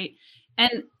 right?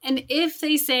 And if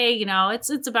they say,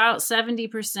 it's about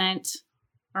 70%,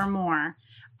 or more,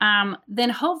 then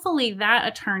hopefully that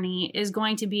attorney is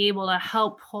going to be able to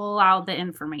help pull out the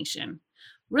information.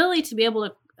 Really, to be able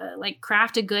to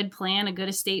craft a good plan, a good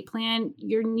estate plan,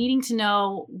 you're needing to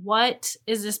know what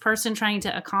is this person trying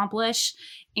to accomplish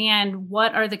and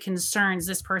what are the concerns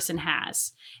this person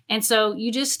has. And so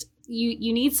you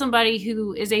need somebody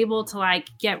who is able to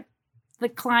get the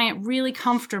client really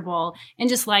comfortable and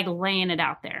just laying it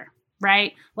out there,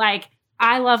 right?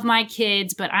 I love my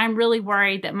kids, but I'm really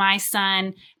worried that my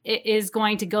son is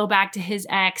going to go back to his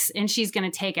ex and she's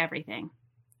going to take everything.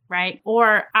 Right?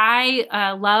 Or I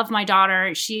love my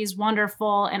daughter. She's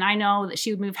wonderful. And I know that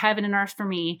she would move heaven and earth for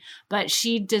me, but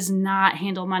she does not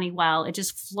handle money well. It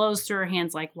just flows through her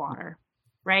hands like water.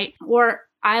 Right? Or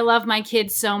I love my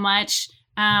kids so much.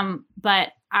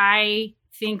 But I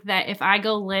think that if I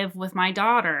go live with my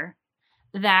daughter,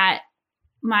 that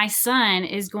my son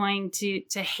is going to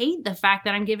hate the fact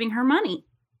that I'm giving her money.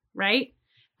 Right?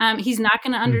 He's not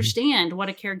going to understand what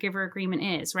a caregiver agreement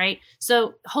is, right?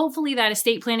 So hopefully that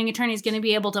estate planning attorney is going to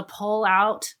be able to pull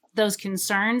out those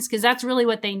concerns, because that's really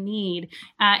what they need.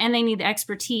 And they need the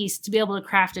expertise to be able to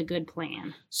craft a good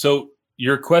plan. So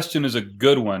your question is a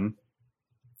good one,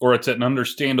 or it's an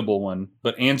understandable one,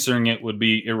 but answering it would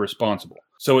be irresponsible.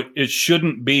 So it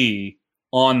shouldn't be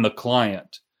on the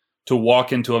client to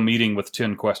walk into a meeting with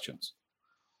 10 questions.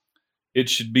 It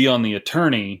should be on the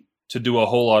attorney to do a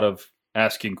whole lot of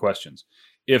asking questions.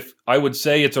 If I would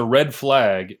say it's a red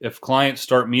flag if clients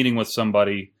start meeting with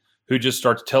somebody who just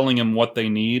starts telling them what they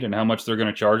need and how much they're going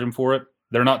to charge them for it,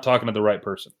 they're not talking to the right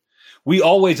person. We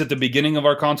always, at the beginning of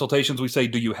our consultations, we say,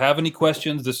 do you have any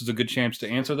questions? This is a good chance to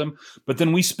answer them. But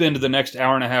then we spend the next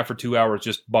hour and a half or 2 hours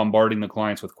just bombarding the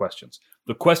clients with questions.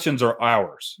 The questions are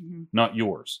ours, not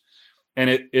yours. And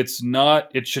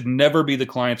it should never be the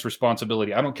client's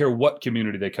responsibility. I don't care what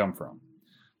community they come from,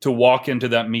 to walk into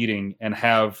that meeting and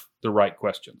have the right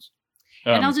questions.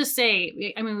 And I'll just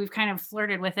say, we've kind of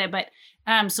flirted with it, but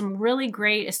some really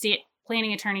great estate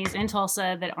planning attorneys in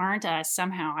Tulsa that aren't us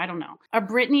somehow, I don't know.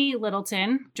 Brittany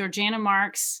Littleton, Georgiana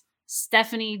Marks,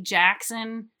 Stephanie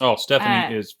Jackson. Oh,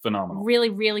 Stephanie is phenomenal. Really,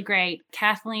 really great.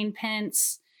 Kathleen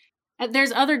Pence.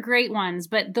 There's other great ones,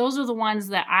 but those are the ones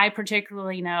that I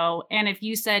particularly know. And if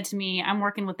you said to me, I'm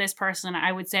working with this person,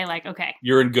 I would say okay.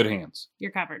 You're in good hands.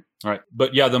 You're covered. All right.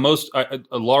 But yeah,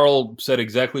 Laurel said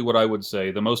exactly what I would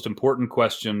say. The most important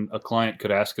question a client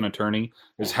could ask an attorney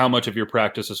is how much of your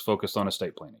practice is focused on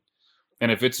estate planning.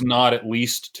 And if it's not at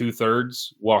least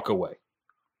 2/3, walk away.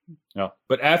 No.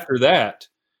 But after that,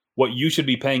 what you should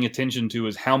be paying attention to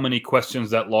is how many questions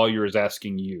that lawyer is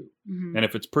asking you. Mm-hmm. And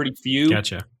if it's pretty few,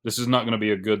 This is not going to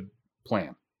be a good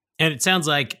plan. And it sounds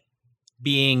like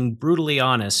being brutally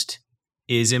honest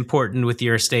is important with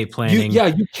your estate planning.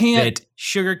 You can't. That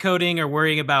sugarcoating or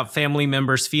worrying about family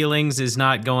members' feelings is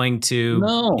not going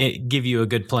to give you a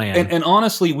good plan. And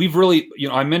honestly, we've really,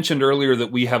 I mentioned earlier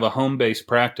that we have a home-based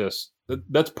practice.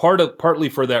 That's partly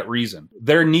for that reason.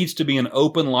 There needs to be an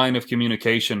open line of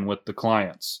communication with the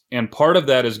clients. And part of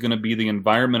that is going to be the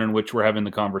environment in which we're having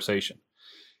the conversation.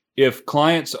 If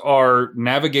clients are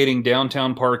navigating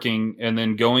downtown parking and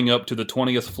then going up to the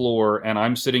 20th floor and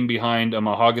I'm sitting behind a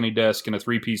mahogany desk in a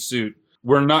 3-piece suit,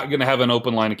 we're not going to have an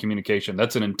open line of communication.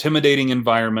 That's an intimidating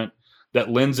environment that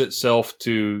lends itself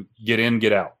to get in,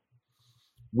 get out.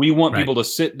 We want people to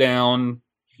sit down,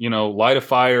 light a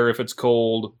fire if it's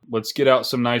cold. Let's get out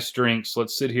some nice drinks.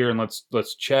 Let's sit here and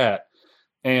let's chat.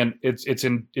 And it's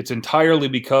entirely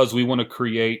because we want to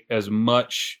create as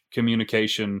much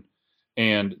communication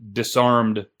and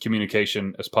disarmed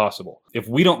communication as possible. If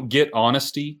we don't get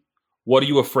honesty, what are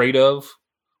you afraid of?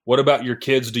 What about your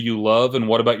kids do you love? And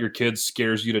what about your kids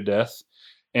scares you to death?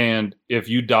 And if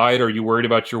you died, are you worried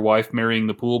about your wife marrying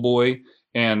the pool boy?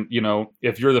 And,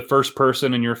 if you're the first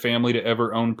person in your family to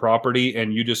ever own property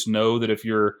and you just know that if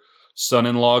your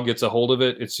son-in-law gets a hold of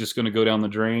it, it's just going to go down the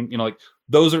drain.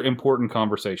 Those are important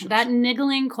conversations. That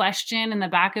niggling question in the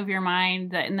back of your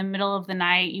mind that in the middle of the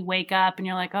night you wake up and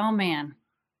you're like, oh man,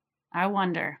 I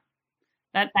wonder.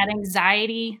 That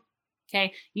anxiety,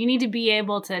 okay, you need to be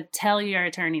able to tell your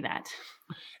attorney that.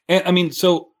 And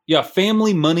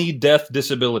family, money, death,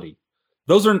 disability.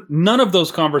 None of those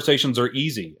conversations are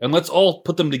easy. And let's all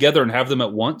put them together and have them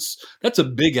at once. That's a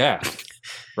big ask,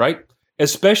 right?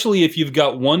 Especially if you've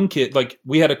got one kid. Like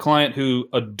we had a client who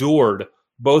adored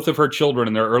both of her children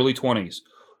in their early 20s.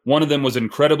 One of them was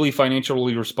incredibly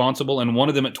financially responsible, and one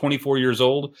of them at 24 years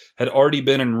old had already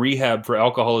been in rehab for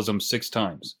alcoholism 6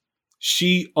 times.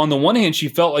 She, on the one hand, she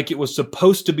felt like it was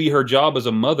supposed to be her job as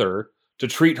a mother to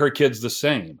treat her kids the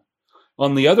same.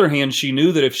 On the other hand, she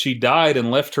knew that if she died and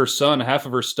left her son half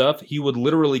of her stuff, he would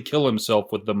literally kill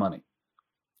himself with the money.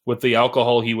 with the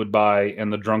alcohol he would buy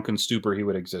and the drunken stupor he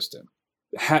would exist in.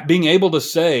 Being able to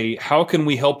say, how can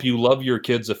we help you love your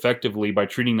kids effectively by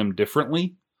treating them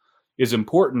differently is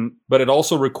important, but it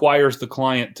also requires the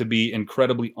client to be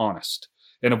incredibly honest.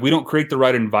 And if we don't create the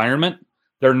right environment,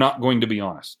 they're not going to be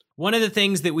honest. One of the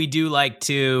things that we do like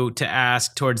to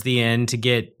ask towards the end to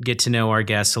get to know our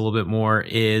guests a little bit more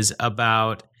is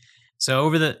about,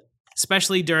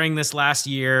 especially during this last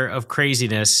year of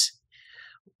craziness,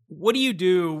 what do you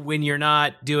do when you're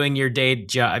not doing your day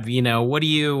job? What do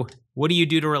you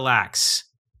do to relax?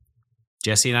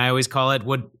 Jesse and I always call it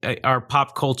our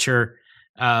pop culture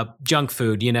junk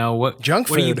food. Junk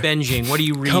food? What are you binging? What are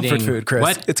you reading? Comfort food, Chris.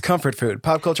 What? It's comfort food.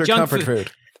 Pop culture Junk comfort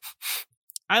food.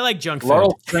 I like junk food.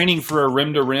 Laurel's training for a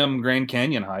rim-to-rim Grand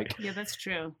Canyon hike. Yeah, that's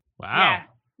true. Wow. Yeah.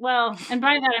 Well, and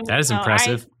by that I mean, that is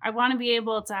impressive. I want to be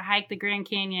able to hike the Grand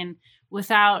Canyon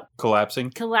without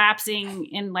collapsing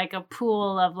in like a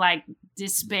pool of like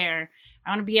despair. I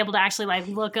want to be able to actually like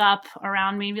look up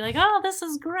around me and be like, oh, this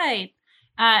is great.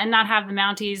 And not have the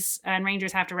Mounties and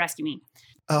Rangers have to rescue me.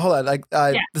 Hold on.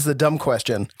 This is a dumb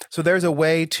question. So there's a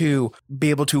way to be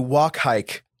able to walk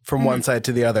hike from one side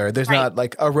to the other. There's not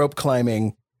like a rope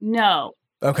climbing. No.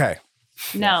 Okay.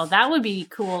 No, that would be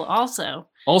cool also.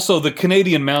 Also, the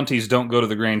Canadian Mounties don't go to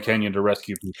the Grand Canyon to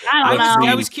rescue people. I don't know.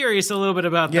 I was curious a little bit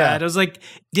about that. I was like,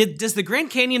 does the Grand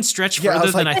Canyon stretch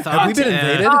further than I thought? Have we been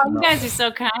invaded? Oh, you guys are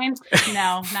so kind.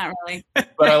 No, not really.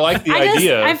 But I like the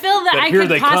idea. I feel that I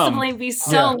could possibly be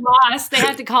so lost. They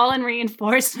have to call in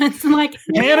reinforcements. And like,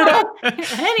 Canada,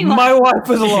 anyway. My wife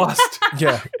is lost.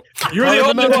 Yeah. You're the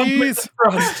only one.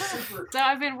 So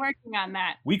I've been working on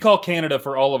that. We call Canada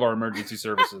for all of our emergency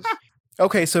services.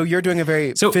 Okay, so you're doing a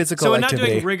very physical activity. So we're not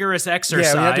doing rigorous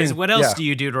exercise. What else do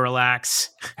you do to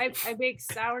relax? I bake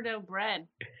sourdough bread.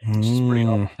 Which is pretty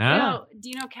awesome. Do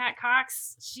you know Kat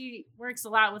Cox? She works a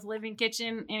lot with Living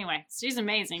Kitchen. Anyway, she's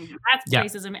amazing. That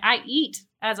place is amazing. I eat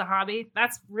as a hobby.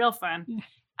 That's real fun.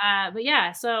 But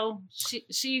yeah, so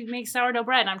she makes sourdough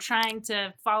bread. I'm trying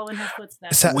to follow in her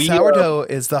footsteps. Sourdough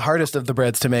is the hardest of the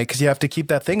breads to make because you have to keep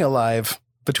that thing alive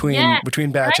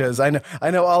between batches. Right?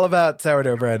 I know all about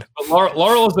sourdough bread. But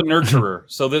Laurel is a nurturer,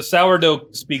 so the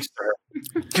sourdough speaks to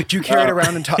her. Do you carry it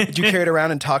around and talk? Do you carry it around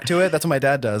and talk to it? That's what my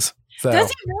dad does. So. Does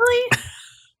he really?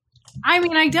 I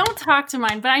mean, I don't talk to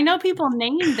mine, but I know people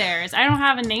name theirs. I don't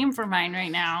have a name for mine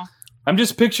right now. I'm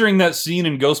just picturing that scene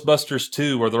in Ghostbusters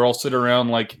 2 where they're all sitting around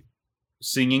like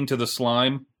singing to the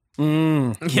slime.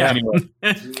 Yeah. Anyway,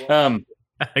 I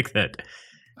like that.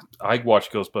 I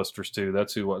watched Ghostbusters 2.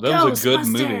 That's who was. That was a good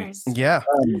movie. Yeah.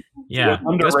 Yeah.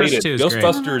 Underrated.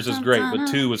 Ghostbusters is great,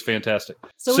 but 2 was fantastic.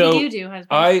 So what do you do,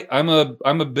 husband?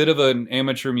 I'm a bit of an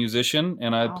amateur musician,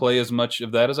 and I play as much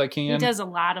of that as I can. He does a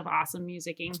lot of awesome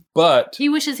musicking. But he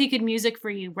wishes he could music for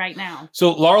you right now.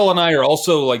 So Laurel and I are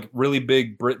also like really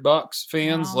big BritBox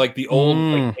fans, like the old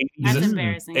like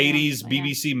 80s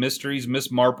BBC mysteries,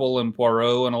 Miss Marple and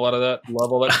Poirot and a lot of that.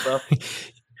 Love all that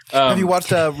stuff. Have you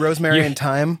watched Rosemary and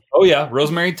Thyme? Oh yeah,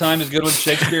 Rosemary and Thyme is good with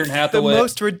Shakespeare and Hathaway.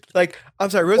 Rosemary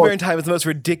and Thyme is the most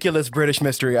ridiculous British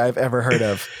mystery I've ever heard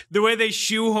of. The way they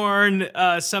shoehorn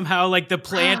somehow like the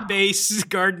plant-based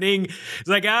gardening. It's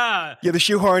like the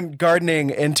shoehorn gardening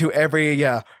into every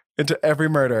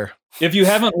murder. If you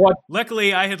haven't watched,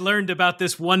 luckily I had learned about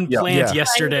this one plant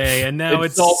yesterday, and now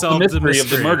it's solved the mystery of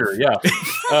the murder.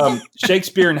 Yeah,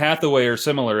 Shakespeare and Hathaway are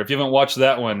similar. If you haven't watched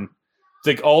that one.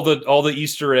 It's like all the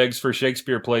Easter eggs for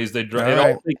Shakespeare plays. It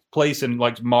all takes place in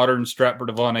like modern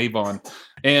Stratford-upon-Avon,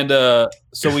 and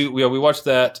so we watched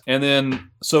that, and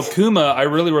then so Kuma, I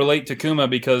really relate to Kuma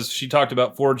because she talked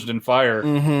about Forged in Fire,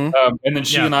 and then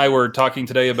she and I were talking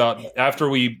today about after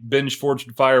we binged Forged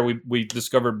in Fire, we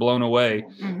discovered Blown Away.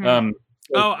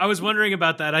 I was wondering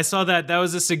about that. I saw that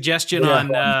was a suggestion on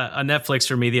Netflix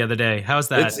for me the other day. How's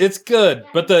that? It's good,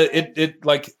 but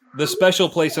the special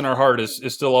place in our heart is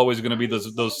still always going to be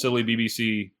those silly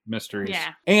BBC mysteries.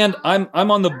 Yeah. And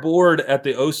I'm on the board at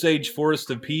the Osage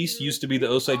Forest of Peace, used to be the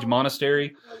Osage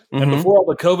Monastery. And before all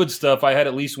the COVID stuff, I had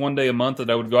at least one day a month that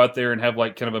I would go out there and have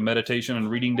like kind of a meditation and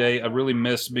reading day. I really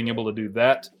miss being able to do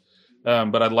that.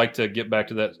 But I'd like to get back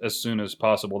to that as soon as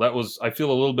possible. I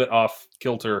feel a little bit off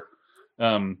kilter.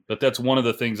 But that's one of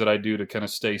the things that I do to kind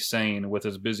of stay sane with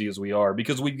as busy as we are,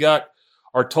 because we've got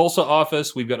our Tulsa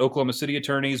office, we've got Oklahoma City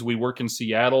attorneys, we work in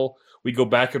Seattle, we go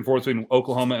back and forth between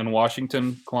Oklahoma and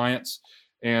Washington clients.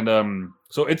 And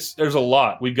so there's a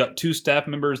lot. We've got 2 staff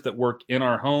members that work in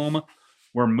our home.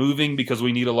 We're moving because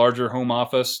we need a larger home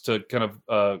office to kind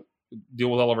of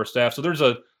deal with all of our staff. So there's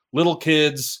little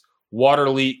kids, water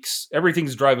leaks,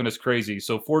 everything's driving us crazy.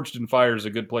 So Forged in Fire is a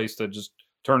good place to just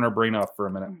turn our brain off for a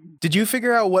minute. Did you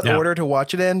figure out what order to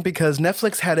watch it in? Because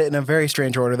Netflix had it in a very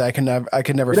strange order that I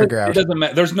could never figure out. It doesn't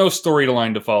matter. There's no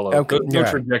storyline to follow. Okay, no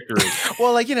trajectory.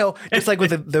 Well, like, just like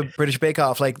with the British Bake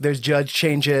Off, like there's judge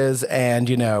changes and,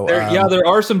 there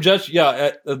are some judge.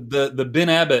 Yeah. The Ben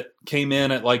Abbott came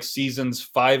in at like seasons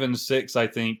 5 and 6, I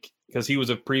think, because he was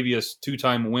a previous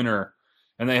 2-time winner.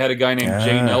 And they had a guy named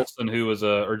Jay Nelson who was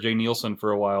or Jay Nielsen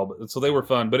for a while. So they were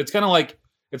fun, but it's kind of like,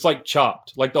 it's like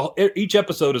Chopped. Like each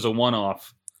episode is a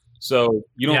one-off, so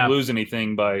you don't lose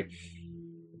anything by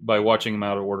watching them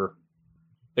out of order,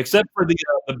 except for the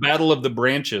Battle of the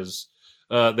Branches.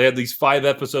 They had these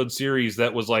 5-episode series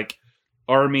that was like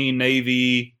Army,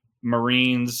 Navy,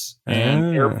 Marines,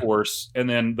 and Air Force, and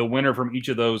then the winner from each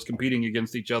of those competing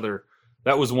against each other.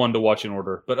 That was one to watch in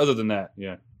order. But other than that,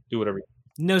 do whatever.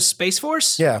 No Space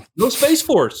Force? Yeah, no Space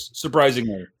Force.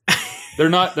 Surprisingly. They're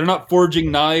not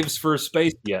forging knives for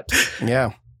space yet.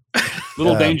 Yeah. A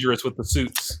little dangerous with the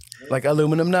suits. Like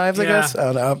aluminum knives, I guess.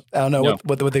 I don't know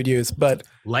what they'd use, but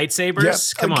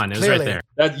lightsabers. Come on, it was right there.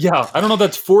 I don't know if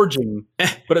that's forging,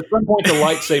 but at some point the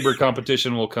lightsaber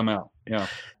competition will come out. Yeah.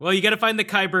 Well, you got to find the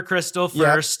Kyber crystal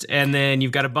first, and then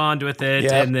you've got to bond with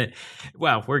it, and then, we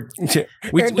wanted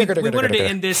to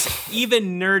end this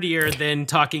even nerdier than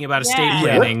talking about estate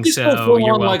planning. So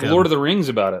you're welcome. Like Lord of the Rings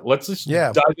about it. Let's just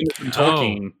dive into some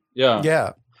Tolkien.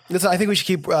 Yeah. Listen, I think we should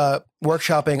keep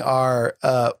workshopping our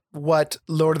what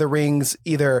Lord of the Rings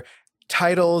either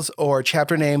titles or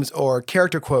chapter names or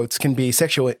character quotes can be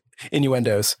sexual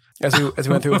innuendos as we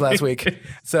went through last week.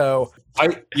 So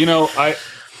I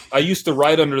used to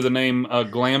write under the name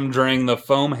Glamdrang the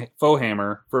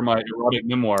Foehammer for my erotic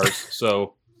memoirs.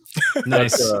 So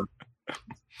nice.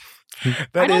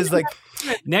 That is like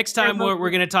next time we're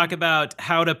going to talk about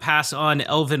how to pass on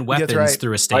elven weapons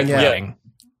through estate planning.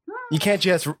 You can't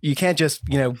just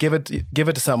give it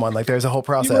to someone. Like there's a whole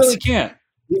process. You really can't.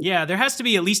 Yeah, there has to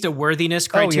be at least a worthiness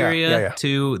criteria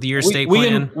to your estate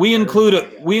plan. We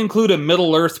include a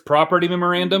Middle Earth property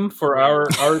memorandum for our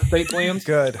estate plans.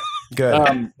 Good.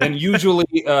 And usually,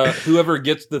 whoever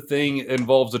gets the thing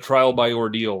involves a trial by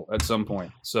ordeal at some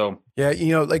point. So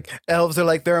like elves are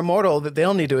like they're immortal. That they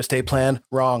don't need to estate plan.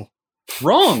 Wrong.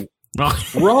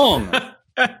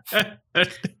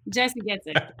 Jesse gets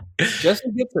it. Because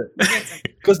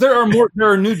there are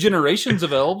new generations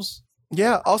of elves.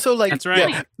 Yeah. Also, like that's right.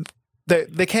 Yeah,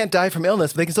 they can't die from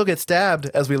illness, but they can still get stabbed,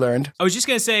 as we learned. I was just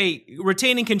gonna say,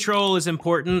 retaining control is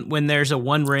important when there's a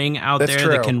one ring out there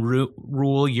that can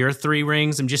rule your 3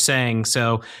 rings. I'm just saying.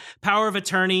 So, power of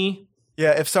attorney.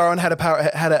 Yeah, if Sauron had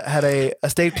a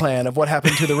estate plan of what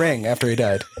happened to the ring after he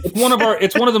died.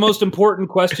 It's one of the most important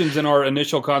questions in our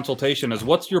initial consultation is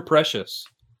what's your precious?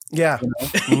 Yeah.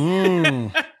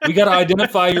 We got to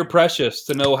identify your precious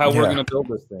to know how we're going to build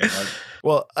this thing. Right?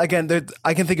 Well, again,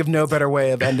 I can think of no better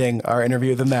way of ending our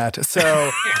interview than that.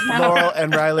 So, Laurel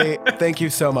and Riley, thank you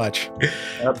so much.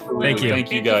 Absolutely. Thank you.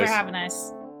 Thank you guys. Thank you for having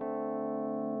us.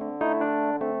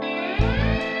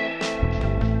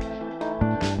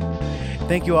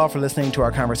 Thank you all for listening to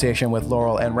our conversation with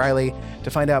Laurel and Riley. To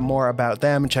find out more about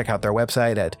them, check out their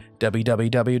website at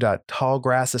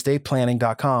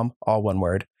www.tallgrassestateplanning.com, all one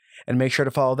word. And make sure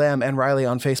to follow them and Riley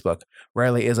on Facebook.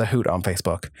 Riley is a hoot on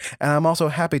Facebook. And I'm also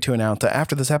happy to announce that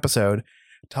after this episode,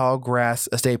 Tall Grass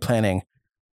Estate Planning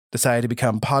decided to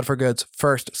become Pod for Good's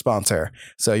first sponsor.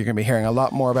 So you're going to be hearing a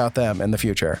lot more about them in the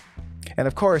future. And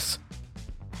of course,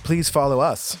 please follow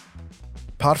us,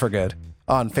 Pod for Good,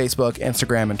 on Facebook,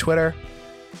 Instagram, and Twitter.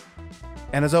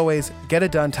 And as always, get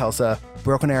it done, Tulsa.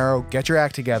 Broken Arrow, get your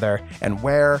act together and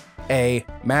wear a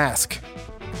mask.